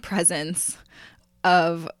in the presence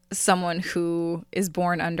of someone who is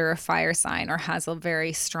born under a fire sign or has a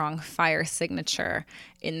very strong fire signature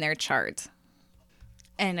in their chart.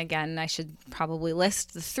 And again, I should probably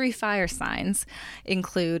list the 3 fire signs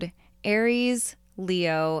include Aries,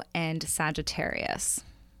 Leo, and Sagittarius.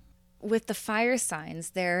 With the fire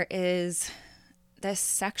signs, there is this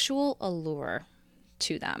sexual allure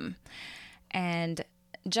to them. And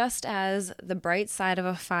just as the bright side of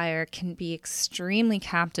a fire can be extremely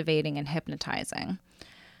captivating and hypnotizing,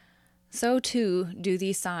 so too do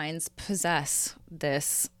these signs possess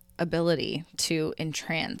this ability to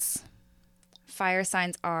entrance. Fire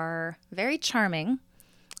signs are very charming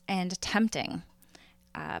and tempting,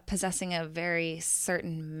 possessing a very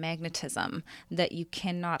certain magnetism that you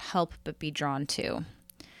cannot help but be drawn to.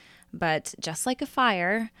 But just like a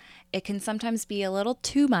fire, it can sometimes be a little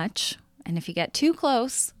too much, and if you get too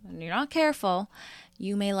close and you're not careful,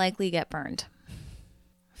 you may likely get burned.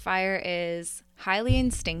 Fire is highly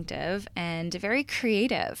instinctive and very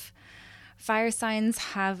creative. Fire signs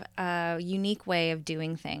have a unique way of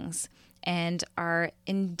doing things and are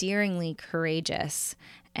endearingly courageous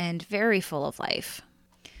and very full of life.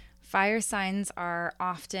 Fire signs are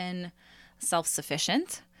often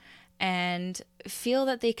self-sufficient and feel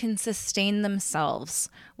that they can sustain themselves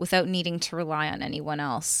without needing to rely on anyone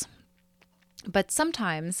else. But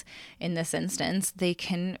sometimes, in this instance, they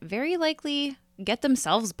can very likely get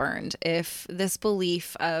themselves burned if this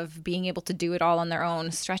belief of being able to do it all on their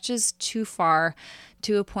own stretches too far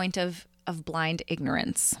to a point of blind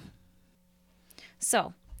ignorance.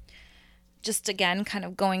 So, just again, kind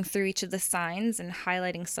of going through each of the signs and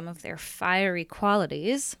highlighting some of their fiery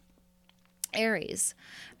qualities. Aries,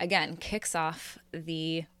 again, kicks off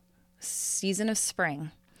the season of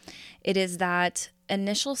spring. It is that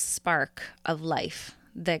initial spark of life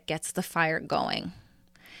that gets the fire going.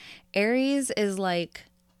 Aries is like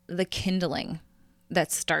the kindling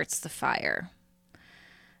that starts the fire.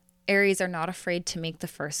 Aries are not afraid to make the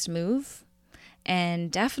first move and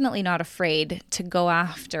definitely not afraid to go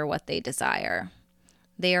after what they desire.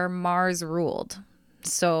 They are Mars ruled,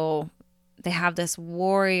 so they have this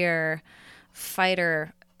warrior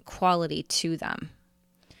fighter quality to them.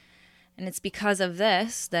 And it's because of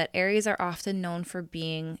this that Aries are often known for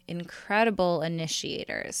being incredible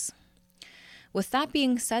initiators. With that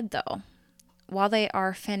being said, though, while they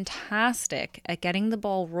are fantastic at getting the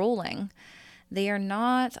ball rolling, they are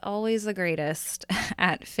not always the greatest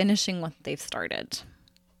at finishing what they've started.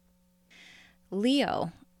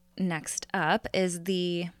 Leo, next up, is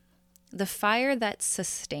the fire that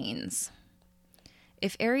sustains.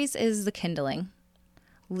 If Aries is the kindling,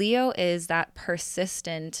 Leo is that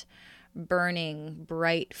persistent, burning,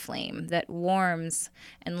 bright flame that warms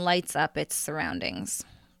and lights up its surroundings.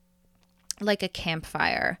 Like a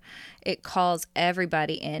campfire, it calls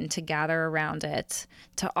everybody in to gather around it,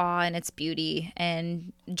 to awe in its beauty,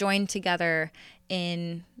 and join together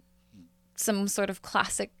in some sort of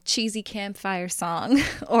classic cheesy campfire song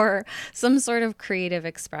or some sort of creative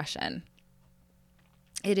expression.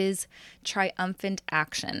 It is triumphant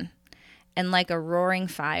action and like a roaring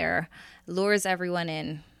fire, lures everyone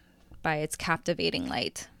in by its captivating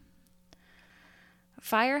light.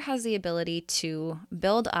 Fire has the ability to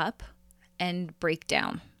build up and break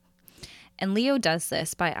down. And Leo does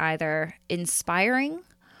this by either inspiring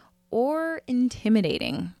or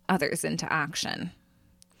intimidating others into action.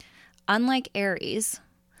 Unlike Aries,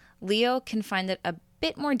 Leo can find it a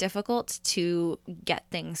bit more difficult to get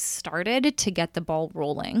things started, to get the ball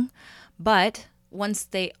rolling. But once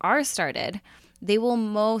they are started, they will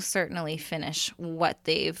most certainly finish what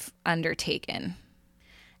they've undertaken.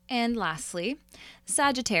 And lastly,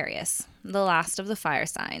 Sagittarius, the last of the fire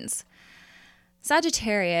signs.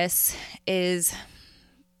 Sagittarius is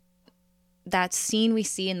that scene we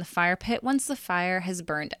see in the fire pit once the fire has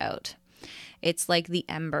burned out. It's like the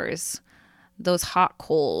embers, those hot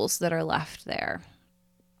coals that are left there,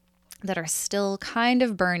 that are still kind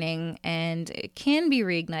of burning, and it can be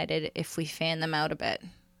reignited if we fan them out a bit.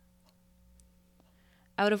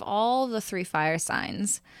 Out of all the 3 fire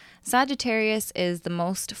signs, Sagittarius is the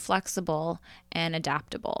most flexible and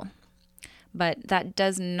adaptable. But that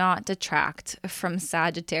does not detract from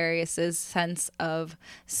Sagittarius's sense of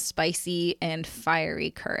spicy and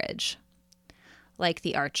fiery courage. Like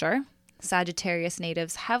the archer, Sagittarius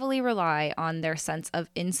natives heavily rely on their sense of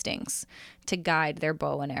instincts to guide their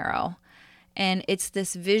bow and arrow. And it's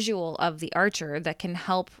this visual of the archer that can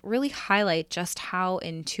help really highlight just how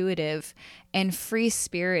intuitive and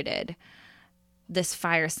free-spirited this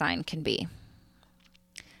fire sign can be.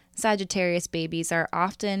 Sagittarius babies are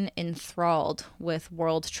often enthralled with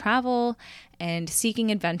world travel and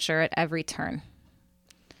seeking adventure at every turn.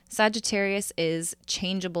 Sagittarius is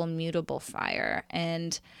changeable, mutable fire,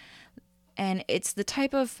 and it's the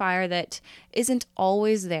type of fire that isn't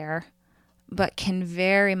always there, but can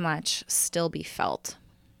very much still be felt.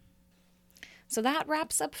 So that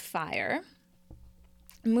wraps up fire.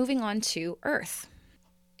 Moving on to earth.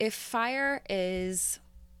 If fire is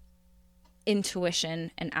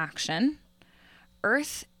intuition and action,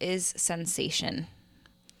 earth is sensation.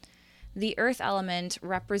 The earth element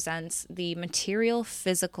represents the material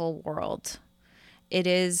physical world. It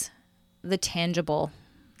is the tangible,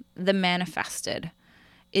 the manifested.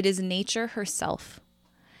 It is nature herself.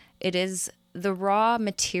 It is the raw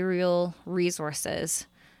material resources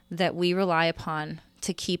that we rely upon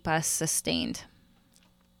to keep us sustained.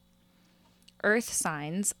 Earth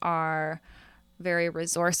signs are very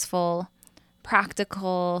resourceful,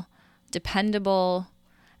 practical, dependable,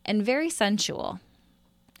 and very sensual.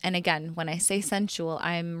 And again, when I say sensual,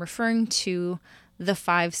 I'm referring to the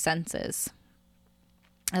 5 senses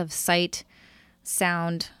of sight,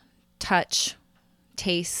 sound, touch,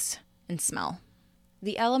 taste, and smell.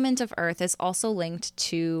 The element of earth is also linked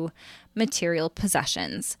to material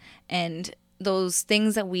possessions and those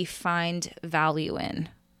things that we find value in.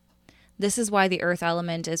 This is why the earth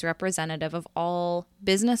element is representative of all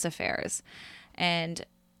business affairs, and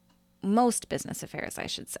most business affairs, I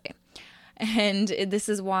should say. And this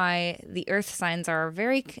is why the earth signs are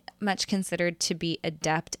very much considered to be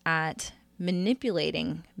adept at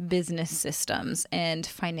manipulating business systems and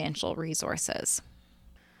financial resources.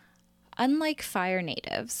 Unlike fire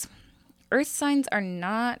natives, earth signs are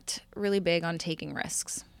not really big on taking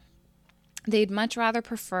risks. They'd much rather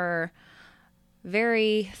prefer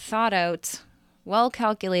very thought out,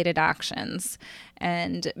 well-calculated actions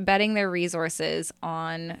and betting their resources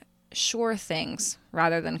on sure things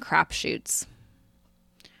rather than crapshoots.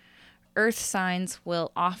 Earth signs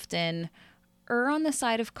will often err on the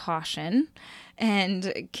side of caution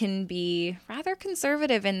and can be rather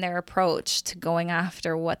conservative in their approach to going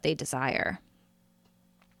after what they desire.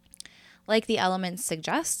 Like the element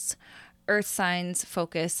suggests, earth signs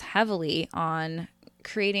focus heavily on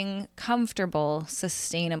creating comfortable,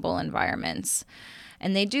 sustainable environments.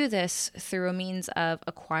 And they do this through a means of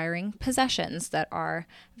acquiring possessions that are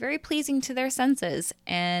very pleasing to their senses.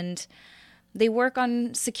 And they work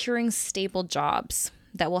on securing stable jobs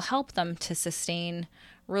that will help them to sustain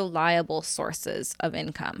reliable sources of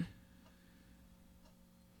income.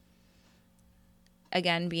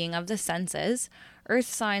 Again, being of the senses, earth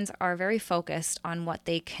signs are very focused on what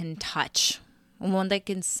they can touch, and what they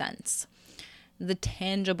can sense. The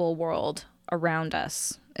tangible world around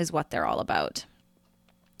us is what they're all about.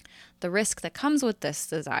 The risk that comes with this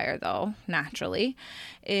desire, though, naturally,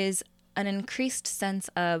 is an increased sense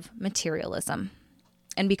of materialism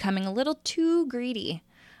and becoming a little too greedy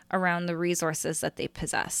around the resources that they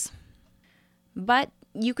possess. But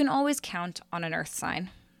you can always count on an earth sign.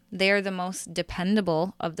 They are the most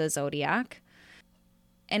dependable of the zodiac,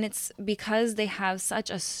 and it's because they have such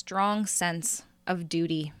a strong sense of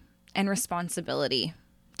duty and responsibility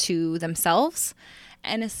to themselves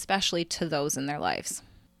and especially to those in their lives.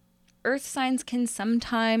 Earth signs can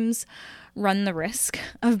sometimes run the risk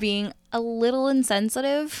of being a little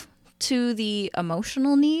insensitive to the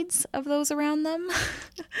emotional needs of those around them.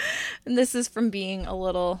 And this is from being a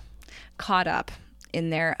little caught up in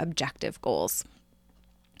their objective goals.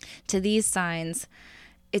 To these signs,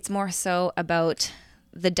 it's more so about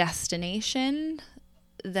the destination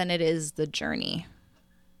than it is the journey.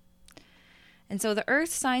 And so the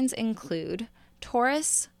earth signs include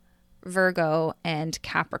Taurus, Virgo, and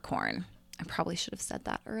Capricorn. I probably should have said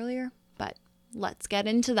that earlier, but let's get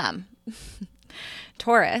into them.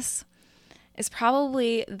 Taurus is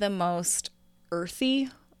probably the most earthy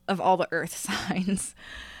of all the earth signs.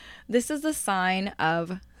 This is the sign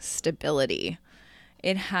of stability.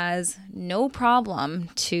 It has no problem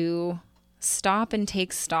to stop and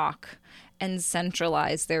take stock and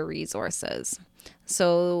centralize their resources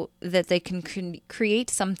so that they can create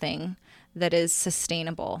something that is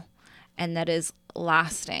sustainable and that is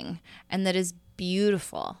lasting and that is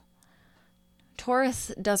beautiful.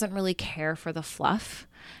 Taurus doesn't really care for the fluff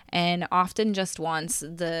and often just wants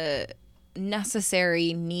the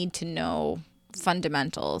necessary need to know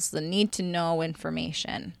fundamentals, the need to know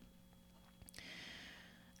information.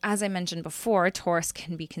 As I mentioned before, Taurus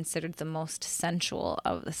can be considered the most sensual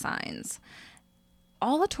of the signs.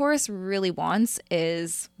 All a Taurus really wants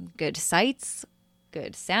is good sights,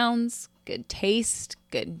 good sounds, good taste,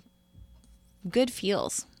 good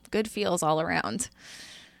feels all around.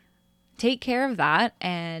 Take care of that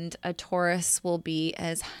and a Taurus will be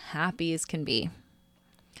as happy as can be.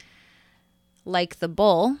 Like the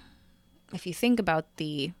bull, if you think about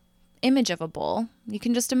the image of a bull, you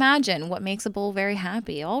can just imagine what makes a bull very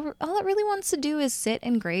happy. All it really wants to do is sit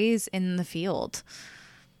and graze in the field.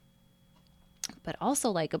 But also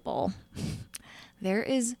like a bull, there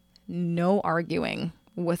is no arguing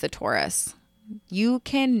with a Taurus. You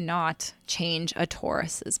cannot change a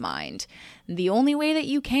Taurus's mind. The only way that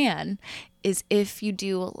you can is if you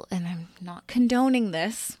do, and I'm not condoning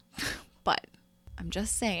this, but I'm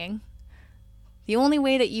just saying, the only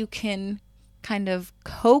way that you can kind of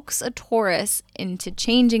coax a Taurus into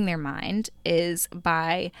changing their mind is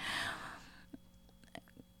by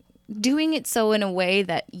doing it so in a way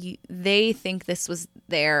that they think this was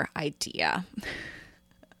their idea.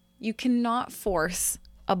 You cannot force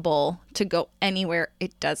a bull to go anywhere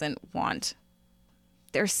it doesn't want.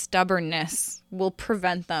 Their stubbornness will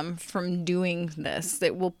prevent them from doing this.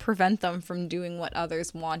 It will prevent them from doing what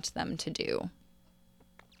others want them to do.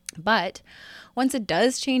 But once it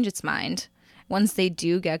does change its mind, once they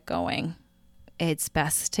do get going, it's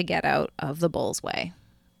best to get out of the bull's way.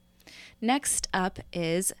 Next up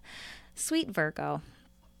is sweet Virgo.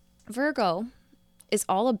 Virgo is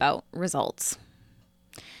all about results.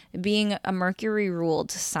 Being a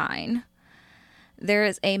Mercury-ruled sign, there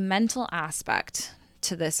is a mental aspect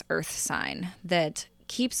to this earth sign that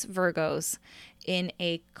keeps Virgos in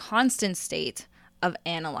a constant state of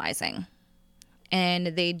analyzing. And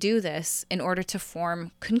they do this in order to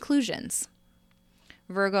form conclusions.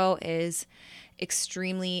 Virgo is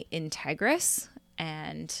extremely integrous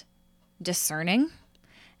and discerning.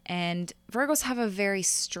 And Virgos have a very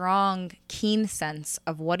strong, keen sense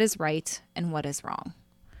of what is right and what is wrong.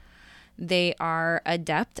 They are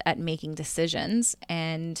adept at making decisions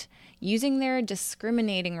and using their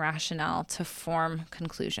discriminating rationale to form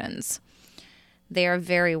conclusions. They are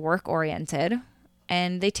very work-oriented,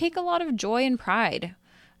 and they take a lot of joy and pride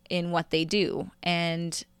in what they do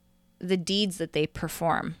and the deeds that they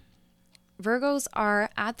perform. Virgos are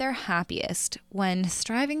at their happiest when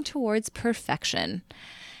striving towards perfection.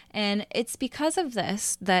 And it's because of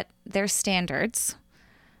this that their standards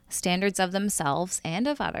of themselves and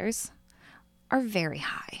of others, are very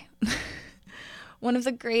high. One of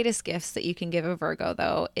the greatest gifts that you can give a Virgo,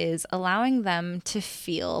 though, is allowing them to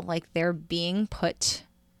feel like they're being put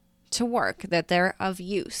to work, that they're of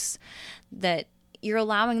use, that you're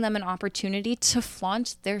allowing them an opportunity to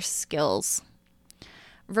flaunt their skills.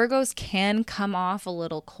 Virgos can come off a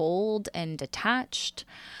little cold and detached,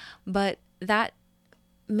 but that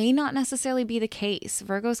may not necessarily be the case.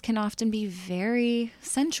 Virgos can often be very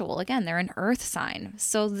sensual. Again, they're an earth sign.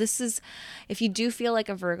 So this is, if you do feel like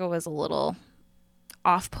a Virgo is a little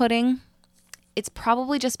off-putting, it's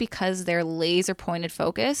probably just because their laser pointed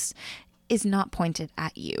focus is not pointed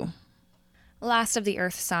at you. Last of the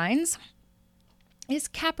earth signs is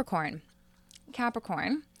Capricorn.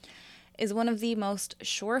 Capricorn is one of the most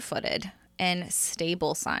sure-footed and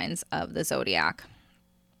stable signs of the zodiac.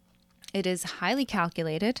 It is highly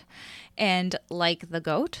calculated, and like the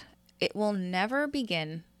goat, it will never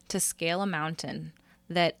begin to scale a mountain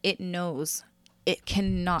that it knows it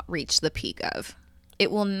cannot reach the peak of.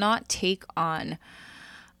 It will not take on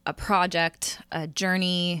a project, a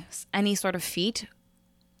journey, any sort of feat,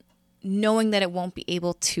 knowing that it won't be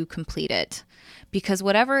able to complete it. Because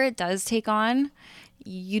whatever it does take on,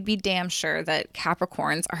 you'd be damn sure that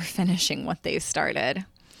Capricorns are finishing what they've started.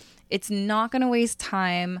 It's not going to waste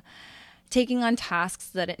time taking on tasks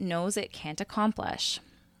that it knows it can't accomplish.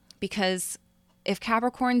 Because if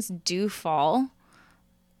Capricorns do fall,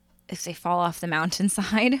 if they fall off the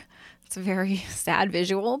mountainside, it's a very sad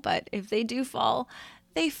visual, but if they do fall,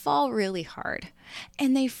 they fall really hard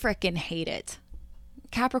and they frickin' hate it.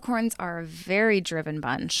 Capricorns are a very driven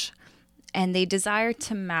bunch and they desire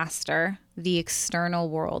to master the external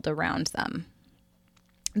world around them.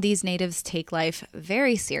 These natives take life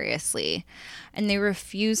very seriously and they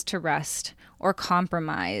refuse to rest or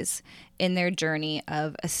compromise in their journey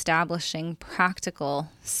of establishing practical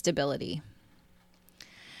stability.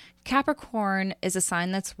 Capricorn is a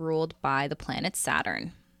sign that's ruled by the planet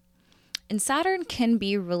Saturn. And Saturn can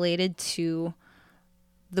be related to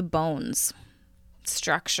the bones,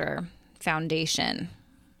 structure, foundation,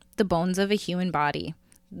 the bones of a human body,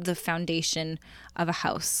 the foundation of a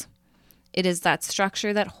house. It is that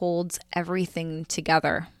structure that holds everything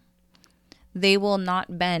together. They will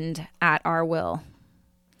not bend at our will.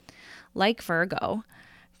 Like Virgo,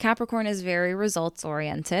 Capricorn is very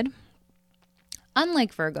results-oriented.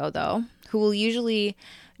 Unlike Virgo, though, who will usually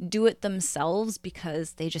do it themselves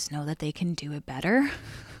because they just know that they can do it better,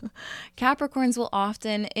 Capricorns will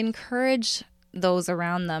often encourage those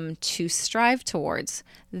around them to strive towards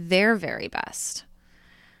their very best.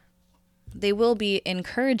 They will be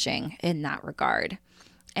encouraging in that regard.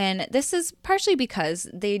 And this is partially because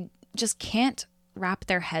they just can't wrap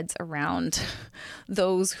their heads around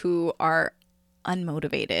those who are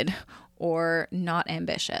unmotivated or not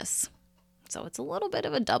ambitious. So it's a little bit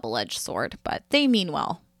of a double-edged sword, but they mean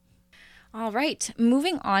well. All right,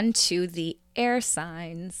 moving on to the air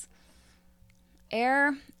signs.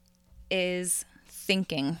 Air is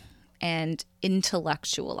thinking and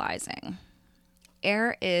intellectualizing.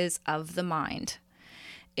 Air is of the mind.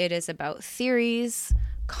 It is about theories,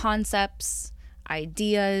 concepts,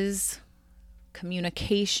 ideas,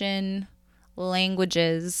 communication,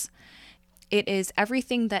 languages. It is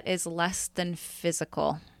everything that is less than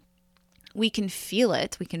physical. We can feel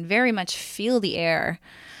it. We can very much feel the air,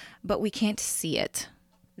 but we can't see it.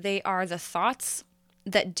 They are the thoughts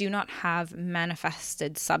that do not have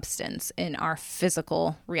manifested substance in our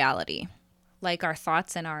physical reality. Like our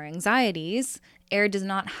thoughts and our anxieties, air does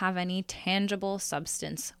not have any tangible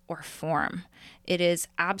substance or form. It is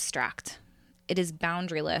abstract. It is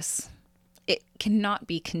boundaryless. It cannot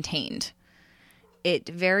be contained. It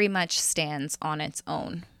very much stands on its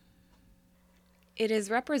own. It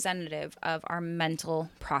is representative of our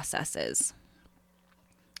mental processes.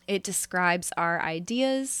 It describes our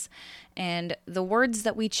ideas and the words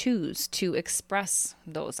that we choose to express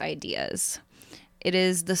those ideas. It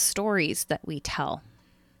is the stories that we tell.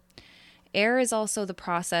 Air is also the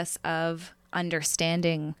process of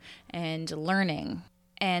understanding and learning,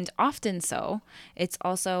 and often so, it's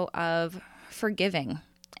also of forgiving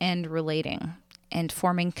and relating and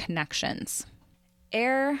forming connections.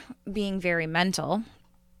 Air, being very mental,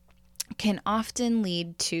 can often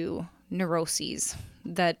lead to neuroses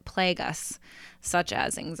that plague us, such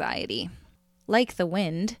as anxiety. Like the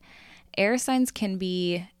wind, air signs can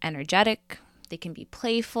be energetic, they can be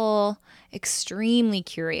playful, extremely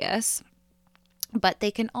curious, but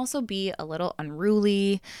they can also be a little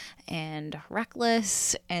unruly and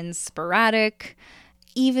reckless and sporadic,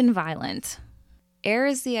 even violent. Air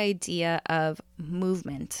is the idea of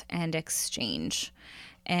movement and exchange,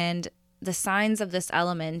 and the signs of this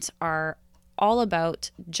element are all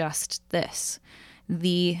about just this,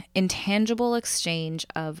 the intangible exchange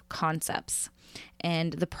of concepts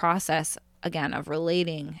and the process, again, of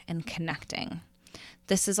relating and connecting.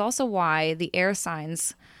 This is also why the air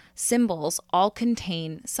signs symbols all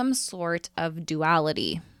contain some sort of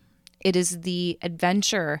duality. It is the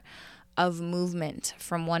adventure of movement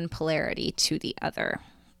from one polarity to the other.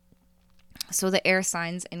 So the air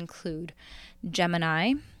signs include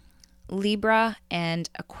Gemini, Libra, and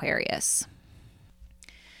Aquarius.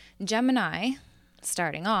 Gemini,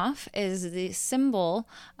 starting off, is the symbol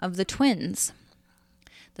of the twins.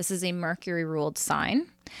 This is a Mercury-ruled sign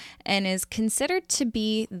and is considered to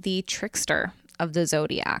be the trickster of the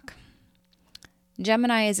zodiac.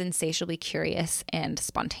 Gemini is insatiably curious and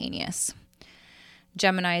spontaneous.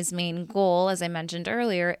 Gemini's main goal, as I mentioned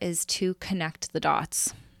earlier, is to connect the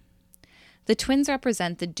dots. The twins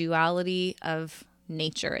represent the duality of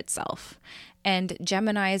nature itself, and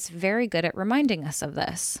Gemini is very good at reminding us of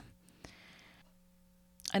this.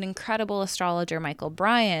 An incredible astrologer, Michael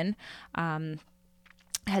Bryan,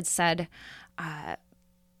 had said, and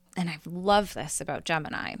I love this about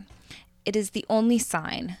Gemini, it is the only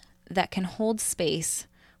sign that can hold space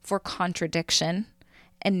for contradiction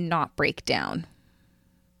and not break down.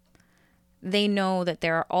 They know that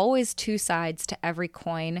there are always two sides to every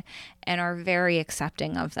coin and are very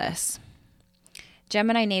accepting of this.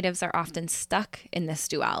 Gemini natives are often stuck in this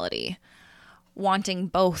duality, wanting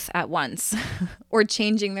both at once or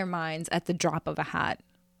changing their minds at the drop of a hat.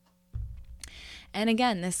 And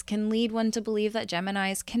again, this can lead one to believe that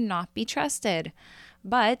Geminis cannot be trusted,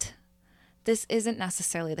 but this isn't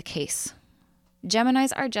necessarily the case.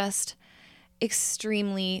 Geminis are just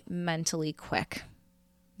extremely mentally quick.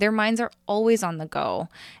 Their minds are always on the go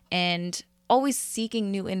and always seeking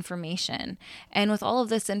new information. And with all of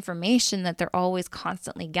this information that they're always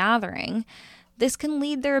constantly gathering, this can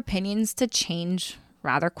lead their opinions to change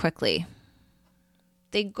rather quickly.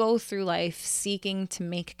 They go through life seeking to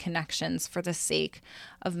make connections for the sake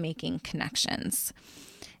of making connections.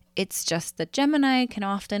 It's just that Gemini can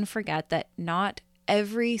often forget that not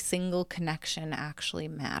every single connection actually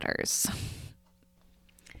matters.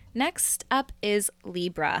 Next up is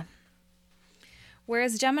Libra.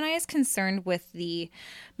 Whereas Gemini is concerned with the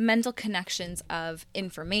mental connections of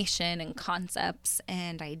information and concepts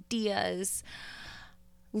and ideas,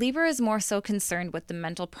 Libra is more so concerned with the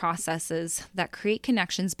mental processes that create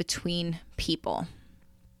connections between people.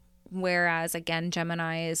 Whereas, again,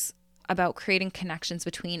 Gemini is about creating connections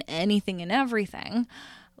between anything and everything.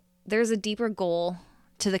 There's a deeper goal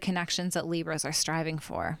to the connections that Libras are striving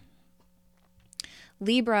for.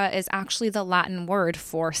 Libra is actually the Latin word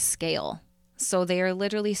for scale. So they are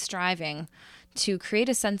literally striving to create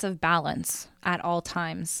a sense of balance at all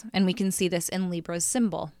times. And we can see this in Libra's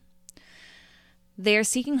symbol. They are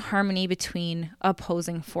seeking harmony between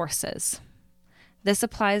opposing forces. This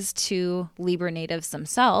applies to Libra natives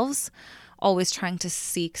themselves, always trying to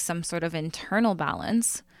seek some sort of internal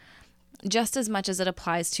balance, just as much as it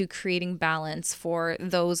applies to creating balance for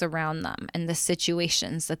those around them and the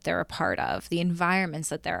situations that they're a part of, the environments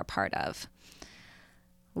that they're a part of.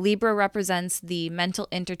 Libra represents the mental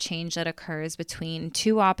interchange that occurs between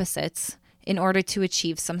two opposites in order to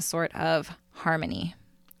achieve some sort of harmony.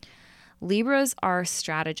 Libras are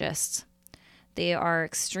strategists. They are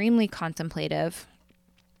extremely contemplative,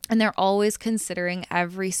 and they're always considering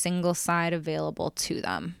every single side available to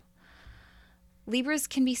them. Libras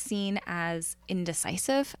can be seen as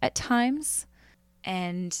indecisive at times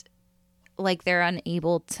and like they're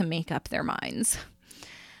unable to make up their minds.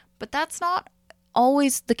 But that's not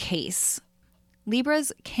always the case.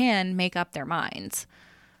 Libras can make up their minds.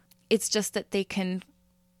 It's just that they can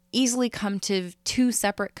easily come to two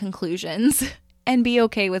separate conclusions and be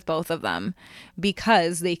okay with both of them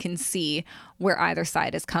because they can see where either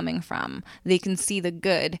side is coming from. They can see the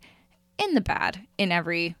good and the bad in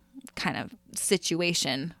every kind of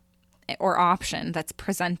situation or option that's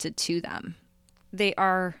presented to them. They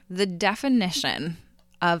are the definition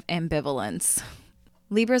of ambivalence.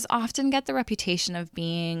 Libras often get the reputation of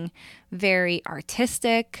being very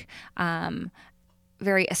artistic,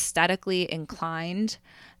 very aesthetically inclined.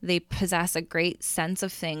 They possess a great sense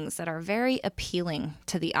of things that are very appealing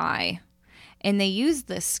to the eye. And they use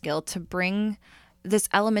this skill to bring this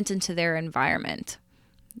element into their environment,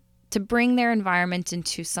 to bring their environment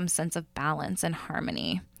into some sense of balance and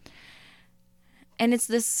harmony. And it's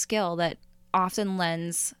this skill that often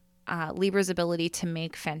lends Libra's ability to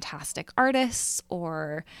make fantastic artists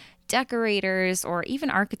or decorators or even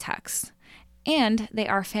architects. And they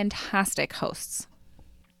are fantastic hosts.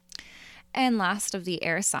 And last of the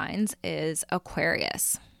air signs is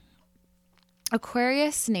Aquarius.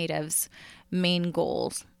 Aquarius natives' main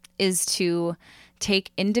goal is to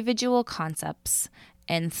take individual concepts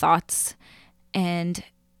and thoughts and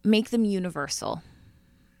make them universal.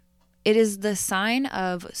 It is the sign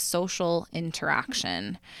of social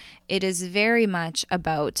interaction. It is very much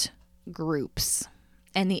about groups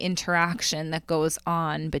and the interaction that goes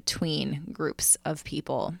on between groups of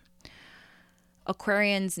people.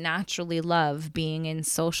 Aquarians naturally love being in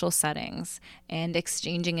social settings and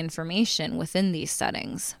exchanging information within these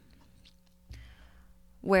settings.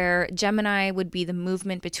 Where Gemini would be the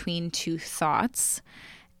movement between two thoughts,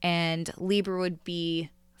 and Libra would be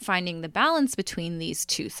finding the balance between these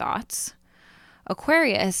two thoughts,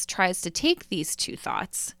 Aquarius tries to take these two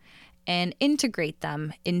thoughts and integrate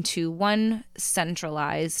them into one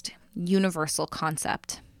centralized, universal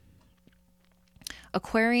concept.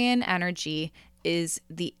 Aquarian energy is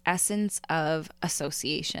the essence of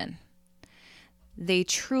association. They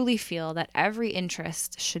truly feel that every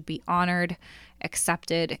interest should be honored,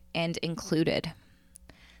 accepted, and included.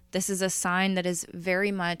 This is a sign that is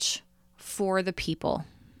very much for the people.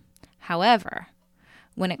 However,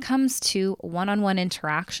 when it comes to one-on-one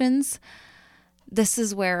interactions, this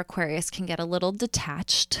is where Aquarius can get a little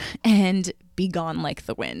detached and be gone like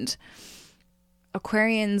the wind.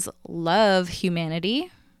 Aquarians love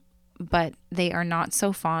humanity, but they are not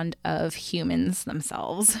so fond of humans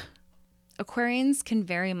themselves. Aquarians can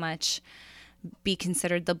very much be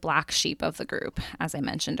considered the black sheep of the group, as I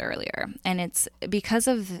mentioned earlier. And it's because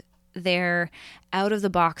of their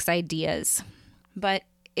out-of-the-box ideas. But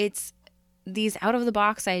it's these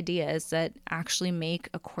out-of-the-box ideas that actually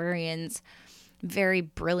make Aquarians very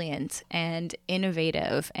brilliant and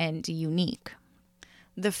innovative and unique.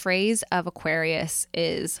 The phrase of Aquarius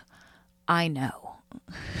is, I know.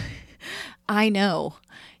 I know.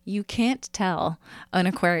 You can't tell an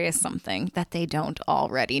Aquarius something that they don't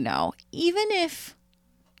already know. Even if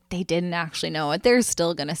they didn't actually know it, they're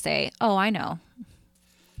still going to say, oh, I know.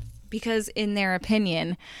 Because in their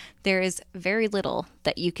opinion, there is very little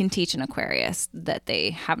that you can teach an Aquarius that they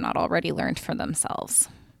have not already learned for themselves.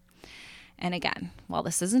 And again, while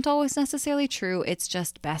this isn't always necessarily true, it's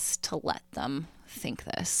just best to let them think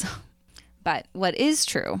this. But what is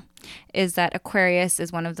true is that Aquarius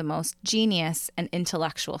is one of the most genius and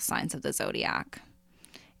intellectual signs of the zodiac.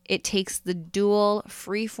 It takes the dual,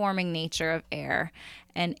 free-forming nature of air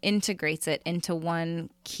and integrates it into one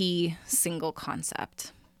key single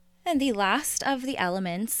concept. And the last of the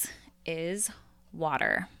elements is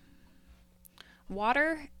water.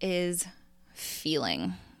 Water is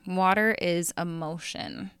feeling. Water is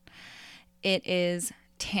emotion. It is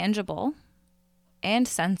tangible and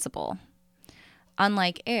sensible.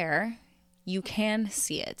 Unlike air, you can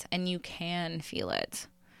see it and you can feel it.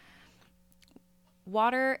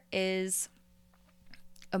 Water is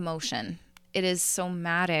emotion. It is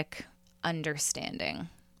somatic understanding.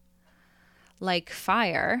 Like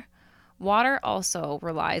fire, water also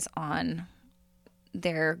relies on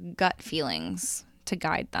their gut feelings to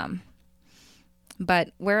guide them.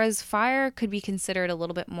 But whereas fire could be considered a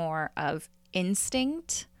little bit more of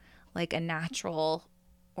instinct, like a natural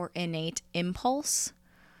or innate impulse,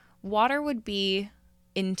 water would be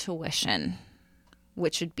intuition,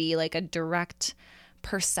 which would be like a direct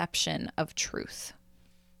perception of truth.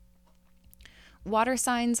 Water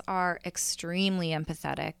signs are extremely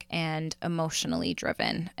empathetic and emotionally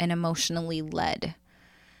driven and emotionally led.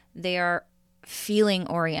 They are feeling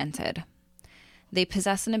oriented. They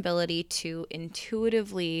possess an ability to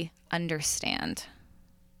intuitively understand.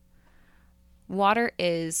 Water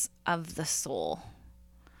is of the soul.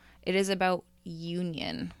 It is about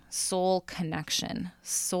union, soul connection,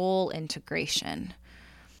 soul integration.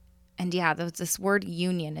 And yeah, this word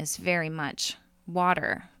union is very much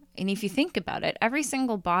water. And if you think about it, every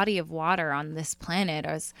single body of water on this planet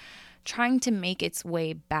is trying to make its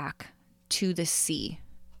way back to the sea,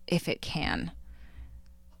 if it can.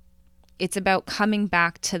 It's about coming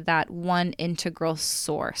back to that one integral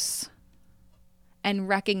source and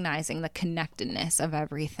recognizing the connectedness of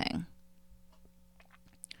everything.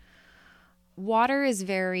 Water is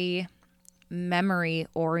very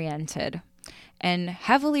memory-oriented and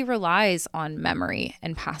heavily relies on memory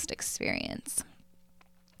and past experience.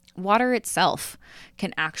 Water itself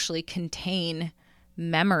can actually contain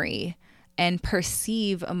memory and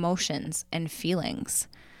perceive emotions and feelings.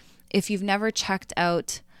 If you've never checked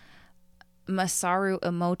out Masaru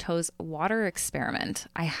Emoto's water experiment,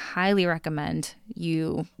 I highly recommend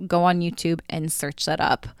you go on YouTube and search that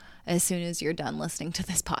up as soon as you're done listening to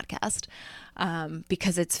this podcast,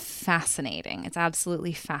 because it's fascinating. It's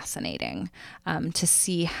absolutely fascinating to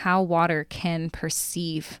see how water can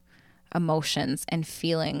perceive emotions and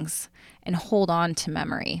feelings and hold on to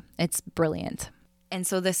memory. It's brilliant. And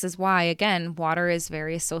so this is why, again, water is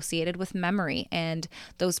very associated with memory and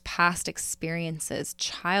those past experiences,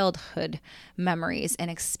 childhood memories and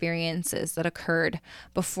experiences that occurred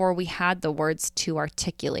before we had the words to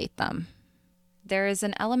articulate them. There is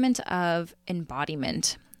an element of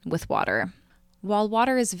embodiment with water. While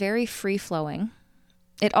water is very free-flowing,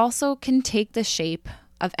 it also can take the shape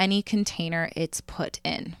of any container it's put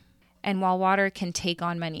in. And while water can take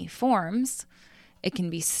on many forms, it can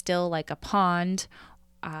be still like a pond,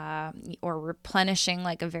 or replenishing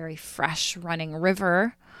like a very fresh running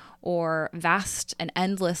river, or vast and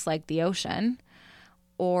endless like the ocean,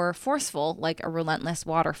 or forceful like a relentless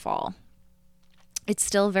waterfall. It's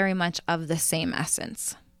still very much of the same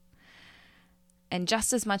essence. And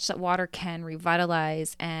just as much that water can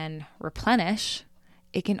revitalize and replenish,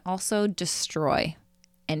 it can also destroy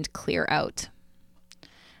and clear out.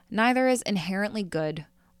 Neither is inherently good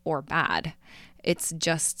or bad. It's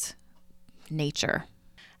just nature.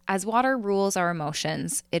 As water rules our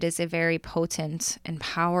emotions, it is a very potent and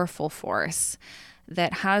powerful force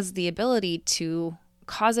that has the ability to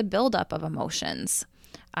cause a buildup of emotions,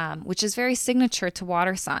 which is very signature to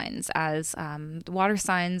water signs, as water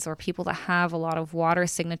signs or people that have a lot of water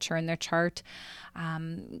signature in their chart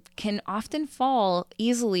can often fall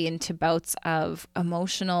easily into bouts of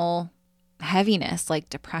emotional heaviness, like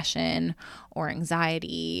depression or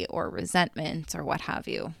anxiety or resentment or what have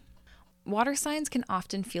you. Water signs can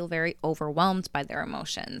often feel very overwhelmed by their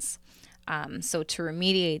emotions. So to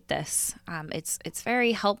remediate this, it's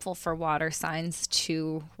very helpful for water signs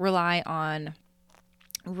to rely on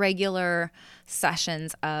regular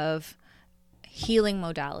sessions of healing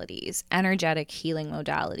modalities, energetic healing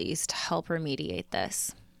modalities to help remediate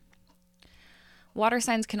this. Water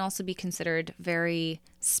signs can also be considered very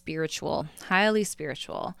spiritual, highly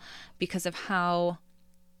spiritual, because of how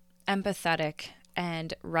empathetic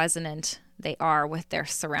and resonant they are with their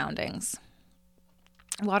surroundings.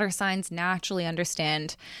 Water signs naturally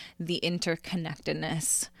understand the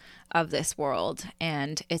interconnectedness of this world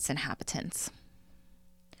and its inhabitants.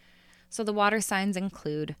 So the water signs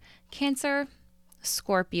include Cancer,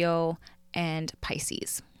 Scorpio, and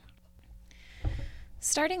Pisces.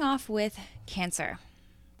 Starting off with Cancer.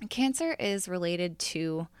 Cancer is related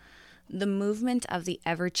to the movement of the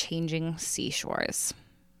ever-changing seashores.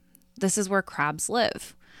 This is where crabs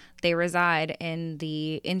live. They reside in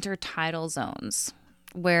the intertidal zones,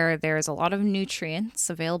 where there's a lot of nutrients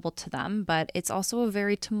available to them, but it's also a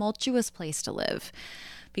very tumultuous place to live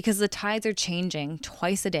because the tides are changing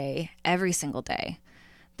twice a day, every single day.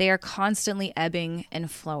 They are constantly ebbing and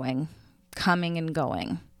flowing, coming and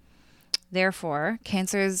going. Therefore,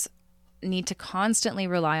 Cancers need to constantly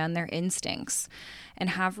rely on their instincts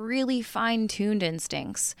and have really fine-tuned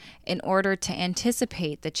instincts in order to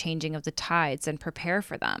anticipate the changing of the tides and prepare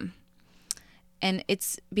for them. And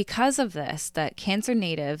it's because of this that Cancer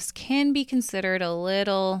natives can be considered a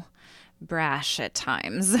little brash at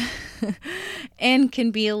times and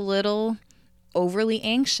can be a little overly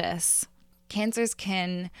anxious. Cancers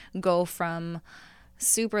can go from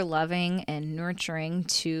super loving and nurturing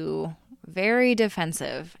to very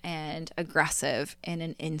defensive and aggressive in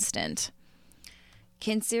an instant.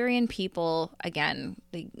 Cancerian people, again,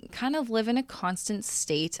 they kind of live in a constant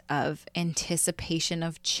state of anticipation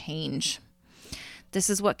of change. This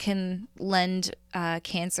is what can lend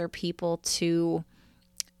Cancer people to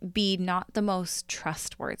be not the most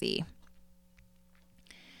trustworthy.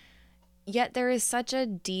 Yet there is such a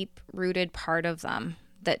deep-rooted part of them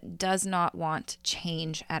that does not want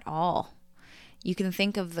change at all. You can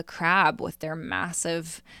think of the crab with their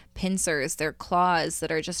massive pincers, their claws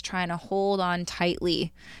that are just trying to hold on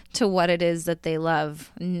tightly to what it is that they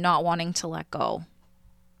love, not wanting to let go.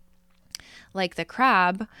 Like the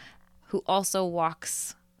crab, who also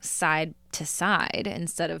walks side to side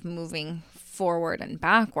instead of moving forward and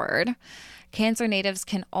backward, Cancer natives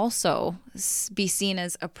can also be seen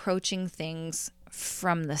as approaching things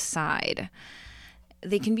from the side.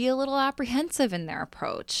 They can be a little apprehensive in their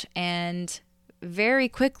approach and very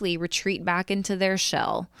quickly retreat back into their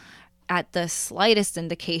shell at the slightest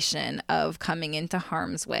indication of coming into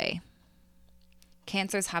harm's way.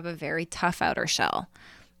 Cancers have a very tough outer shell,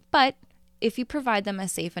 but if you provide them a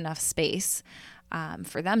safe enough space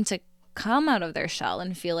for them to come out of their shell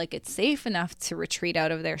and feel like it's safe enough to retreat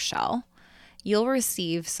out of their shell, you'll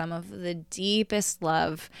receive some of the deepest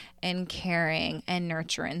love and caring and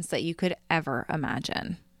nurturance that you could ever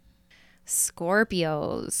imagine.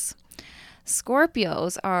 Scorpios.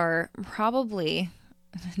 Scorpios are probably,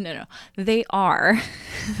 they are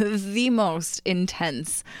the most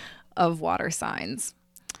intense of water signs.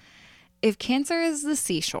 If Cancer is the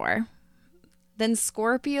seashore, then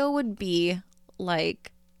Scorpio would be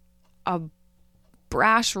like a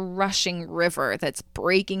brash rushing river that's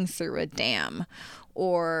breaking through a dam,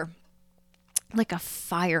 or like a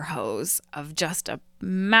fire hose of just a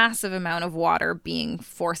massive amount of water being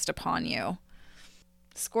forced upon you.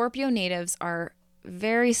 Scorpio natives are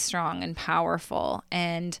very strong and powerful,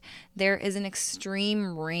 and there is an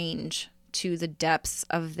extreme range to the depths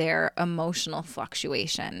of their emotional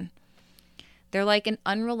fluctuation. They're like an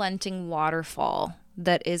unrelenting waterfall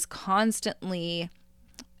that is constantly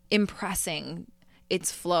impressing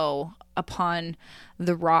its flow upon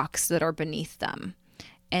the rocks that are beneath them.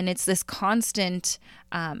 And it's this constant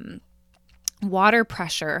water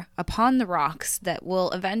pressure upon the rocks that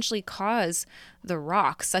will eventually cause the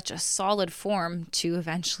rock, such a solid form, to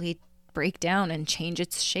eventually break down and change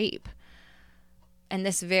its shape. And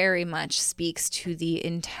this very much speaks to the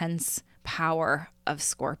intense power of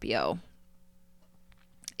Scorpio.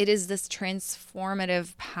 It is this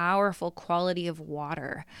transformative, powerful quality of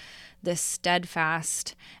water, this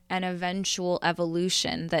steadfast and eventual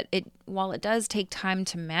evolution that while it does take time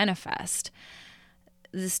to manifest,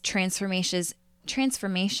 this transformation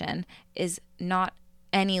is not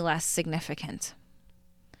any less significant.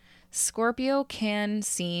 Scorpio can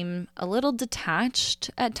seem a little detached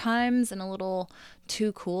at times and a little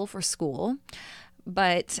too cool for school,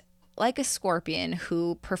 but like a scorpion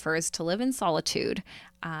who prefers to live in solitude,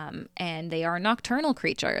 and they are nocturnal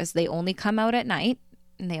creatures. They only come out at night,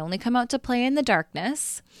 and they only come out to play in the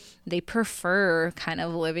darkness. They prefer kind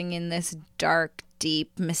of living in this dark,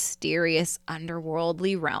 deep, mysterious,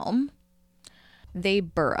 underworldly realm. They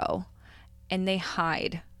burrow and they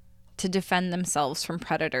hide to defend themselves from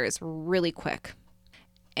predators really quick.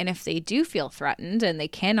 And if they do feel threatened and they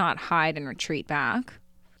cannot hide and retreat back,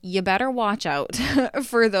 you better watch out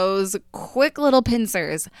for those quick little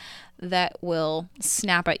pincers that will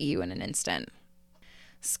snap at you in an instant.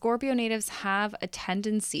 Scorpio natives have a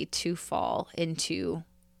tendency to fall into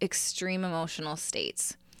extreme emotional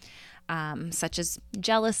states, such as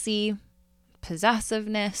jealousy,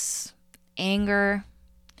 possessiveness, anger,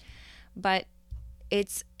 but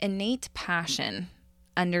it's innate passion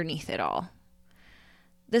underneath it all.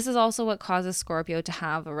 This is also what causes Scorpio to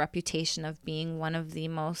have a reputation of being one of the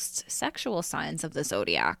most sexual signs of the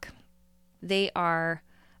zodiac. They are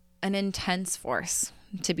an intense force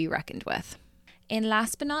to be reckoned with. And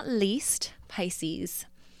last but not least, Pisces.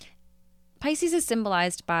 Pisces is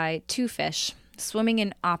symbolized by two fish swimming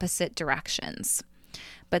in opposite directions.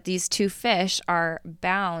 But these two fish are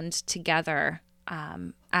bound together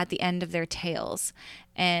at the end of their tails.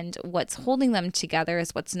 And what's holding them together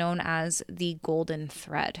is what's known as the golden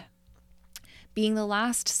thread. Being the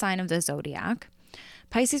last sign of the zodiac,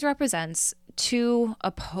 Pisces represents two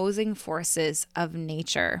opposing forces of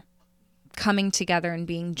nature coming together and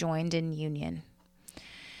being joined in union.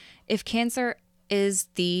 If Cancer is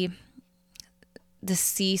the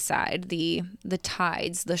seaside, the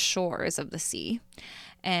tides, the shores of the sea,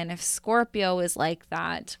 and if Scorpio is like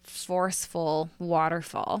that forceful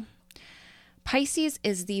waterfall, Pisces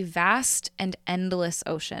is the vast and endless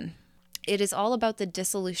ocean. It is all about the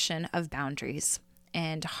dissolution of boundaries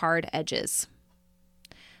and hard edges.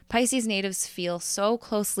 Pisces natives feel so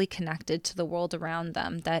closely connected to the world around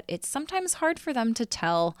them that it's sometimes hard for them to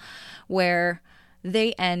tell where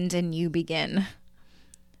they end and you begin.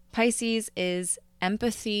 Pisces is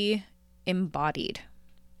empathy embodied.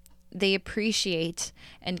 They appreciate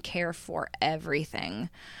and care for everything,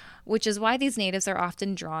 which is why these natives are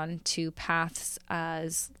often drawn to paths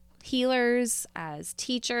as healers, as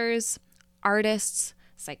teachers, artists,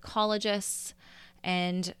 psychologists,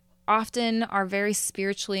 and often are very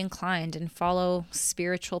spiritually inclined and follow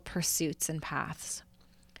spiritual pursuits and paths.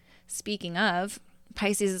 Speaking of,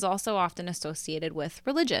 Pisces is also often associated with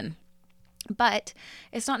religion. But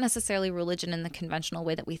it's not necessarily religion in the conventional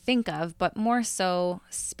way that we think of, but more so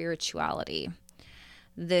spirituality.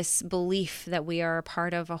 This belief that we are a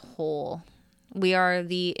part of a whole. We are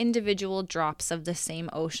the individual drops of the same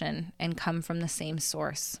ocean and come from the same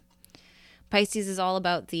source. Pisces is all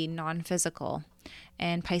about the non-physical,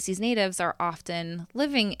 and Pisces natives are often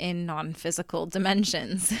living in non-physical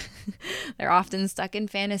dimensions. They're often stuck in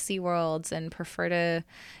fantasy worlds and prefer to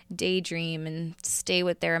daydream and stay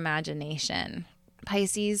with their imagination.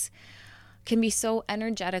 Pisces can be so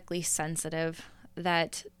energetically sensitive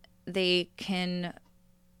that they can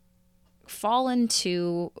fall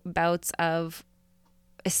into bouts of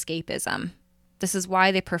escapism. This is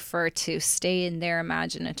why they prefer to stay in their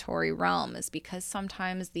imaginatory realm, is because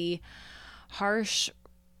sometimes the harsh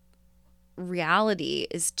reality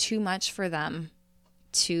is too much for them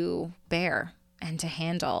to bear and to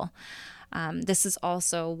handle. This is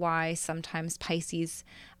also why sometimes Pisces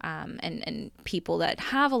and people that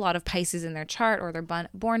have a lot of Pisces in their chart, or they're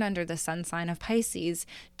born under the sun sign of Pisces,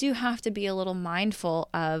 do have to be a little mindful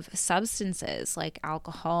of substances like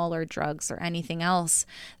alcohol or drugs or anything else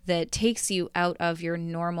that takes you out of your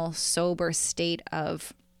normal sober state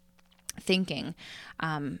of thinking,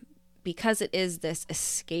 because it is this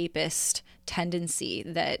escapist tendency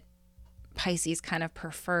that Pisces kind of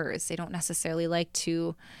prefers. They don't necessarily like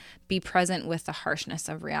to be present with the harshness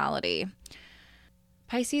of reality.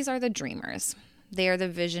 Pisces are the dreamers. They are the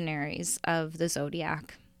visionaries of the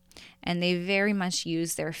zodiac, and they very much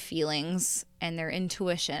use their feelings and their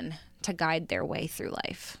intuition to guide their way through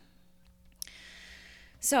life.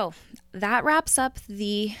 So that wraps up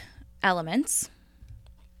the elements.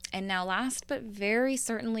 And now, last but very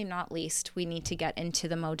certainly not least, we need to get into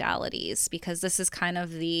the modalities, because this is kind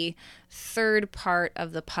of the third part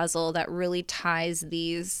of the puzzle that really ties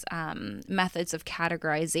these methods of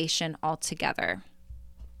categorization all together.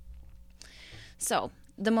 So,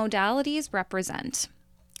 the modalities represent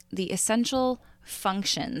the essential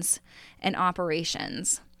functions and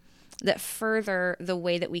operations that further the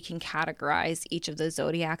way that we can categorize each of the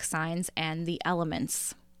zodiac signs and the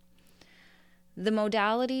elements. The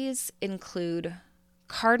modalities include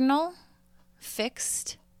cardinal,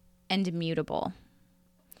 fixed, and immutable.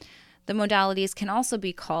 The modalities can also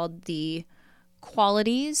be called the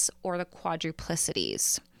qualities or the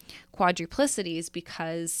quadruplicities. Quadruplicities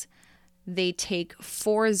because they take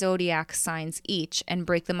 4 zodiac signs each and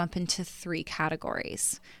break them up into 3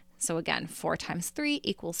 categories. So again, 4 times 3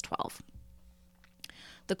 equals 12.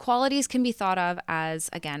 The qualities can be thought of as,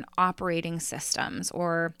 again, operating systems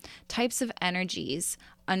or types of energies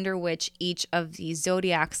under which each of the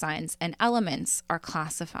zodiac signs and elements are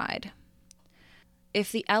classified.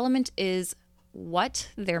 If the element is what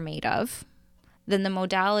they're made of, then the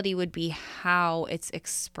modality would be how it's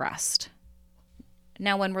expressed.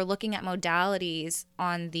 Now, when we're looking at modalities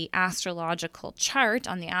on the astrological chart,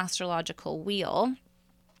 on the astrological wheel,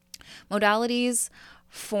 modalities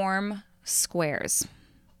form squares.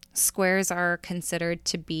 Squares are considered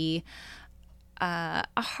to be a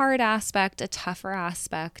hard aspect, a tougher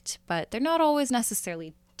aspect, but they're not always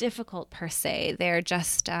necessarily difficult per se. They're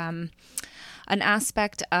just an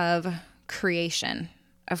aspect of creation,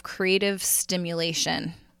 of creative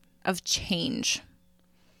stimulation, of change.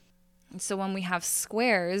 So when we have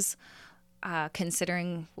squares,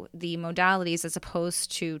 considering the modalities as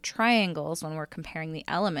opposed to triangles when we're comparing the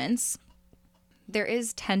elements, there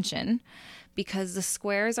is tension because the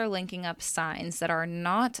squares are linking up signs that are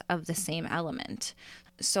not of the same element.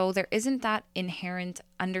 So there isn't that inherent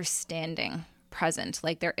understanding present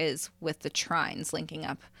like there is with the trines linking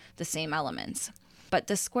up the same elements. But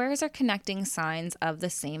the squares are connecting signs of the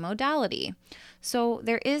same modality. So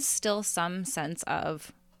there is still some sense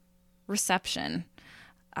of reception,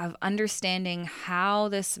 of understanding how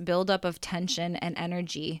this buildup of tension and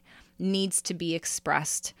energy needs to be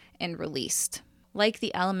expressed and released. Like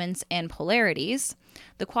the elements and polarities,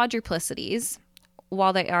 the quadruplicities,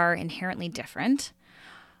 while they are inherently different,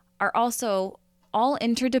 are also all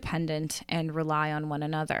interdependent and rely on one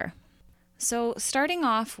another. So starting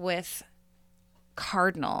off with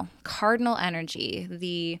cardinal energy,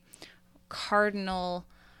 the cardinal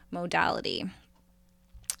modality.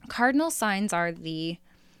 Cardinal signs are the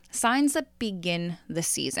signs that begin the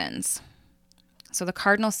seasons. So the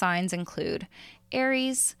cardinal signs include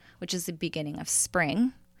Aries, which is the beginning of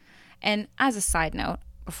spring. And as a side note,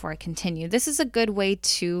 before I continue, this is a good way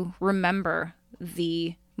to remember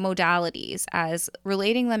the modalities as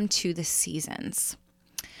relating them to the seasons.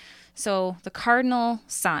 So the cardinal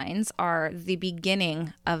signs are the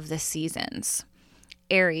beginning of the seasons.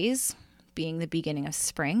 Aries being the beginning of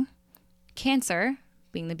spring, Cancer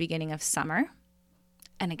being the beginning of summer,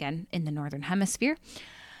 and again in the northern hemisphere,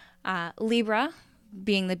 Libra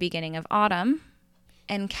being the beginning of autumn,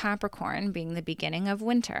 and Capricorn being the beginning of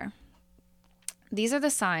winter. These are the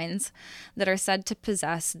signs that are said to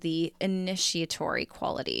possess the initiatory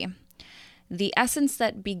quality, the essence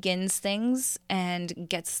that begins things and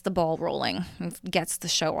gets the ball rolling, gets the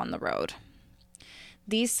show on the road.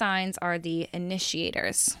 These signs are the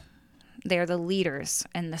initiators. They are the leaders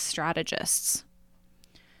and the strategists.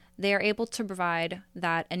 They are able to provide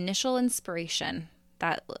that initial inspiration,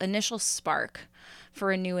 that initial spark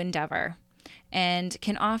for a new endeavor, and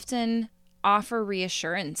can often offer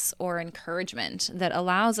reassurance or encouragement that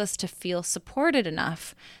allows us to feel supported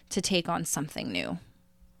enough to take on something new.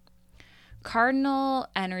 Cardinal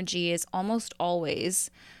energy is almost always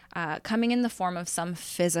coming in the form of some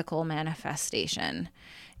physical manifestation.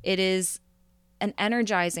 It is an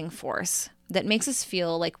energizing force that makes us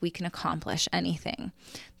feel like we can accomplish anything.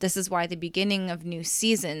 This is why the beginning of new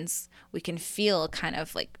seasons, we can feel kind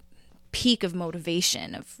of like peak of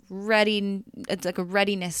motivation, of ready. It's like a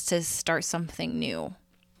readiness to start something new.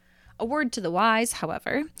 A word to the wise,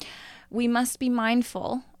 however, we must be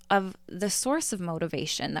mindful of the source of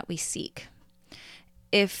motivation that we seek.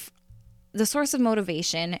 If the source of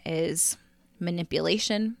motivation is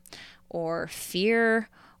manipulation or fear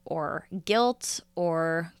or guilt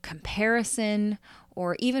or comparison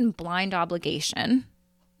or even blind obligation,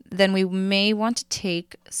 then we may want to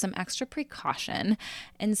take some extra precaution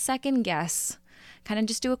and second guess, kind of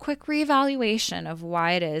just do a quick reevaluation of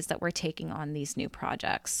why it is that we're taking on these new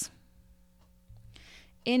projects.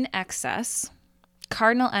 In excess,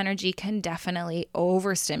 Cardinal energy can definitely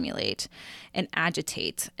overstimulate and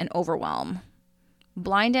agitate and overwhelm.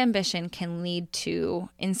 Blind ambition can lead to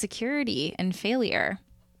insecurity and failure.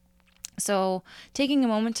 So, taking a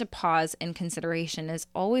moment to pause in consideration is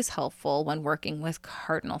always helpful when working with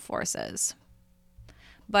cardinal forces.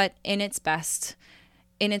 But in its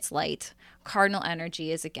light, cardinal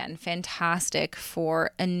energy is again fantastic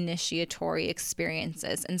for initiatory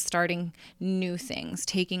experiences and starting new things,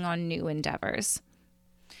 taking on new endeavors.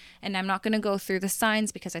 And I'm not going to go through the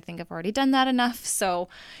signs because I think I've already done that enough. So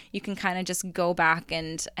you can kind of just go back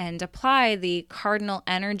and apply the cardinal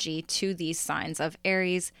energy to these signs of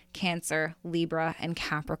Aries, Cancer, Libra, and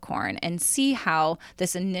Capricorn, and see how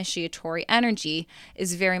this initiatory energy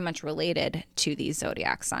is very much related to these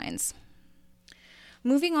zodiac signs.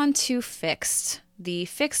 Moving on to fixed, the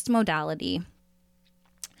fixed modality.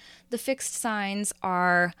 The fixed signs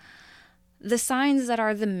are the signs that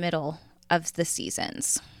are the middle of the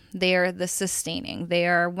seasons. They are the sustaining. They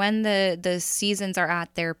are when the seasons are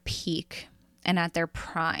at their peak and at their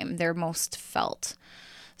prime, they're most felt.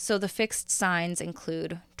 So the fixed signs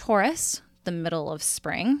include Taurus, the middle of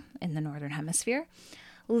spring in the northern hemisphere,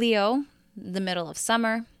 Leo, the middle of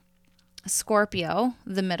summer, Scorpio,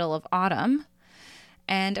 the middle of autumn,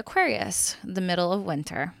 and Aquarius, the middle of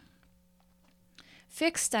winter.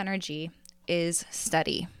 Fixed energy is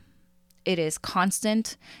steady. It is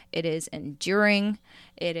constant, it is enduring,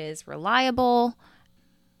 it is reliable,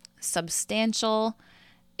 substantial,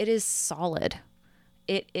 it is solid,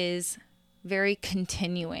 it is very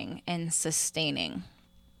continuing and sustaining.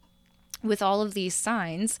 With all of these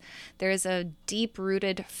signs, there is a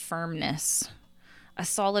deep-rooted firmness, a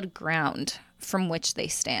solid ground from which they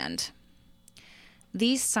stand.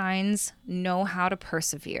 These signs know how to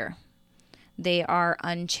persevere. They are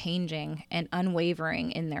unchanging and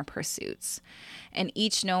unwavering in their pursuits, and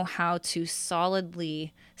each know how to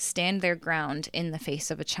solidly stand their ground in the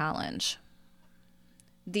face of a challenge.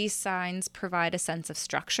 These signs provide a sense of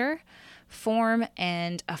structure, form,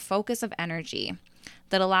 and a focus of energy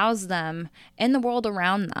that allows them and the world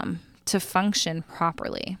around them to function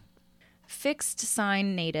properly. Fixed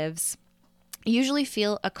sign natives usually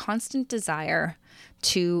feel a constant desire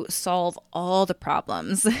to solve all the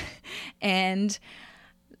problems and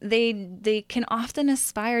they can often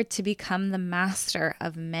aspire to become the master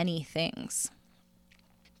of many things.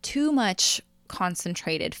 Too much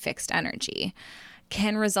concentrated fixed energy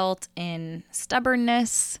can result in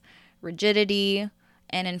stubbornness, rigidity,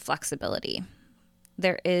 and inflexibility.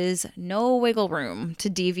 There is no wiggle room to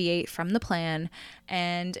deviate from the plan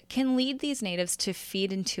and can lead these natives to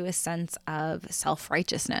feed into a sense of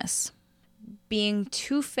self-righteousness. Being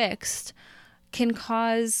too fixed can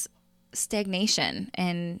cause stagnation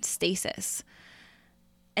and stasis.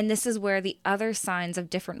 And this is where the other signs of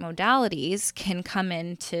different modalities can come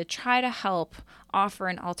in to try to help offer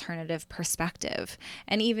an alternative perspective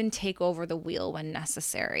and even take over the wheel when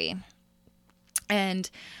necessary. And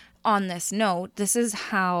on this note, this is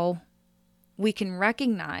how we can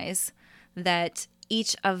recognize that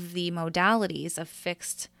each of the modalities of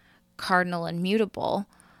fixed, cardinal, and mutable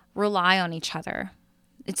rely on each other.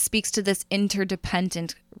 It speaks to this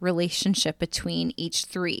interdependent relationship between each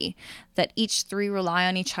three, that each three rely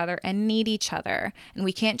on each other and need each other. And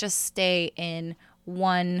we can't just stay in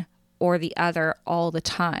one or the other all the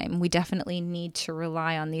time. We definitely need to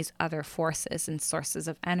rely on these other forces and sources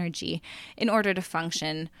of energy in order to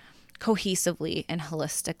function cohesively and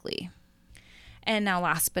holistically. And now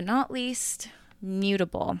last but not least,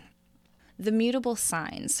 mutable. The mutable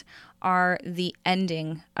signs are the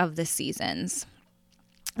ending of the seasons.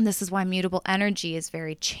 And this is why mutable energy is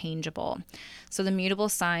very changeable. So the mutable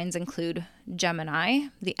signs include Gemini,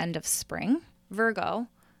 the end of spring, Virgo,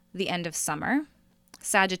 the end of summer,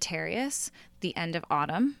 Sagittarius, the end of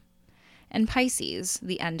autumn, and Pisces,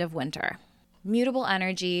 the end of winter. Mutable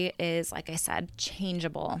energy is, like I said,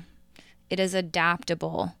 changeable. It is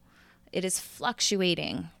adaptable. It is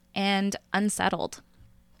fluctuating and unsettled.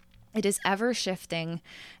 It is ever shifting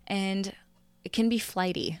and it can be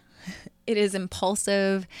flighty. It is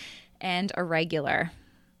impulsive and irregular,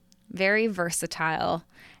 very versatile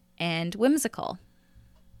and whimsical.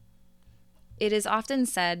 It is often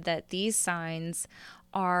said that these signs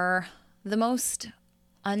are the most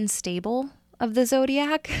unstable of the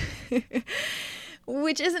zodiac,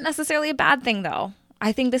 which isn't necessarily a bad thing, though.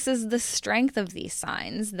 I think this is the strength of these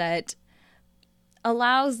signs that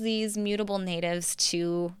allows these mutable natives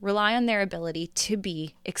to rely on their ability to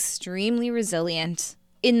be extremely resilient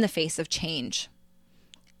in the face of change.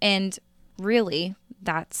 And really,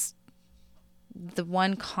 that's the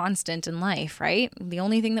one constant in life, right? The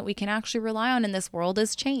only thing that we can actually rely on in this world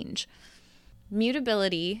is change.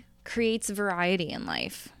 Mutability creates variety in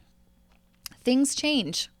life. Things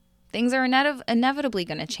change. Things are inevitably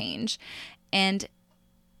going to change. And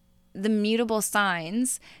the mutable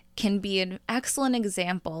signs can be an excellent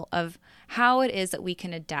example of how it is that we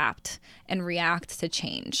can adapt and react to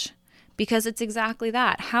change. Because it's exactly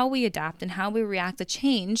that, how we adapt and how we react to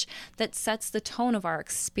change, that sets the tone of our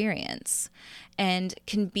experience and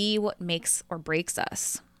can be what makes or breaks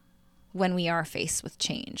us when we are faced with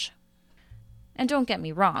change. And don't get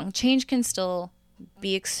me wrong, change can still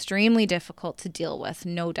be extremely difficult to deal with,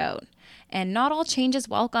 no doubt. And not all change is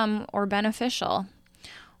welcome or beneficial,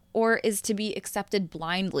 or is to be accepted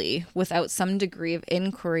blindly without some degree of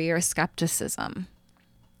inquiry or skepticism.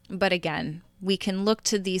 But again, we can look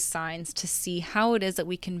to these signs to see how it is that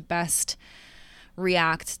we can best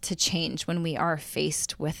react to change when we are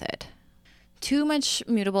faced with it. Too much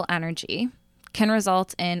mutable energy can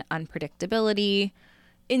result in unpredictability,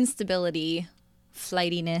 instability,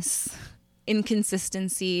 flightiness,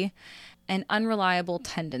 inconsistency, and unreliable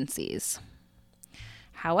tendencies.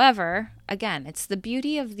 However, again, it's the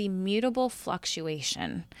beauty of the mutable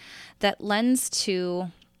fluctuation that lends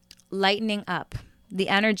to lightening up the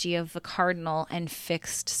energy of the cardinal and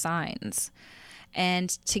fixed signs. And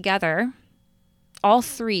together, all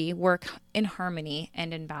three work in harmony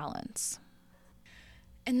and in balance.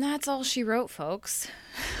 And that's all she wrote, folks.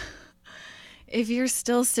 If you're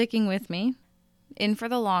still sticking with me, in for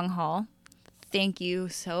the long haul, thank you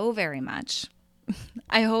so very much.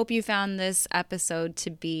 I hope you found this episode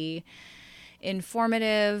to be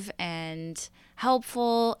informative and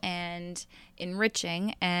helpful and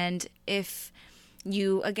enriching. And if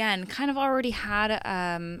you, again, kind of already had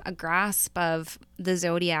a grasp of the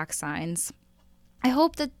zodiac signs, I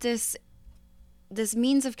hope that this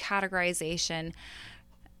means of categorization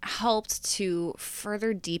helped to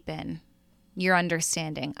further deepen your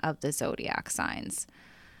understanding of the zodiac signs.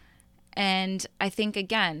 And I think,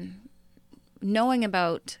 again, knowing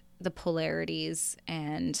about the polarities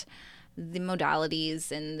and the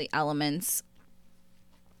modalities and the elements,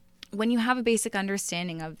 when you have a basic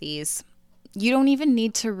understanding of these, you don't even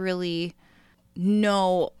need to really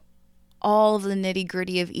know all of the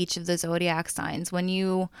nitty-gritty of each of the zodiac signs. When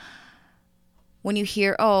you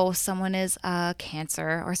hear, oh, someone is a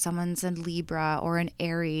Cancer or someone's a Libra or an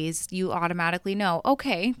Aries, you automatically know,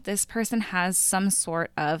 okay, this person has some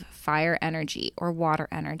sort of fire energy or water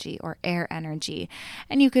energy or air energy.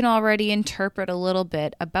 And you can already interpret a little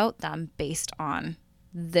bit about them based on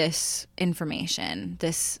this information,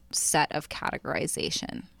 this set of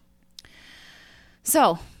categorization.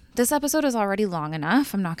 So this episode is already long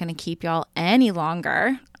enough. I'm not going to keep y'all any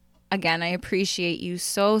longer. Again, I appreciate you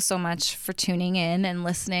so much for tuning in and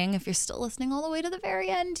listening. If you're still listening all the way to the very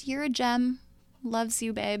end, you're a gem. Loves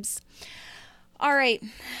you, babes. All right.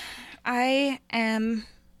 I am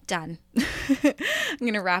done. I'm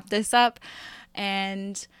going to wrap this up,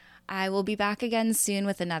 and I will be back again soon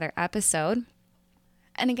with another episode.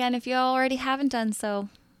 And again, if you already haven't done so,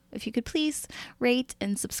 if you could please rate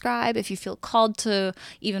and subscribe. If you feel called to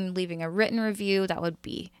even leaving a written review, that would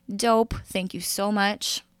be dope. Thank you so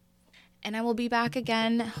much. And I will be back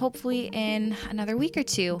again, hopefully in another week or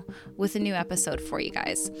two, with a new episode for you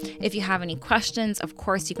guys. If you have any questions, of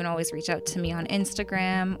course, you can always reach out to me on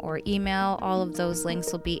Instagram or email. All of those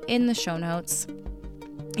links will be in the show notes.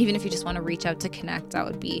 Even if you just want to reach out to connect, that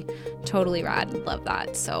would be totally rad. Love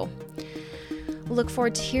that. So look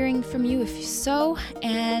forward to hearing from you if so.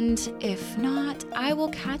 And if not, I will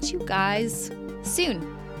catch you guys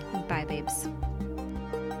soon. Bye, babes.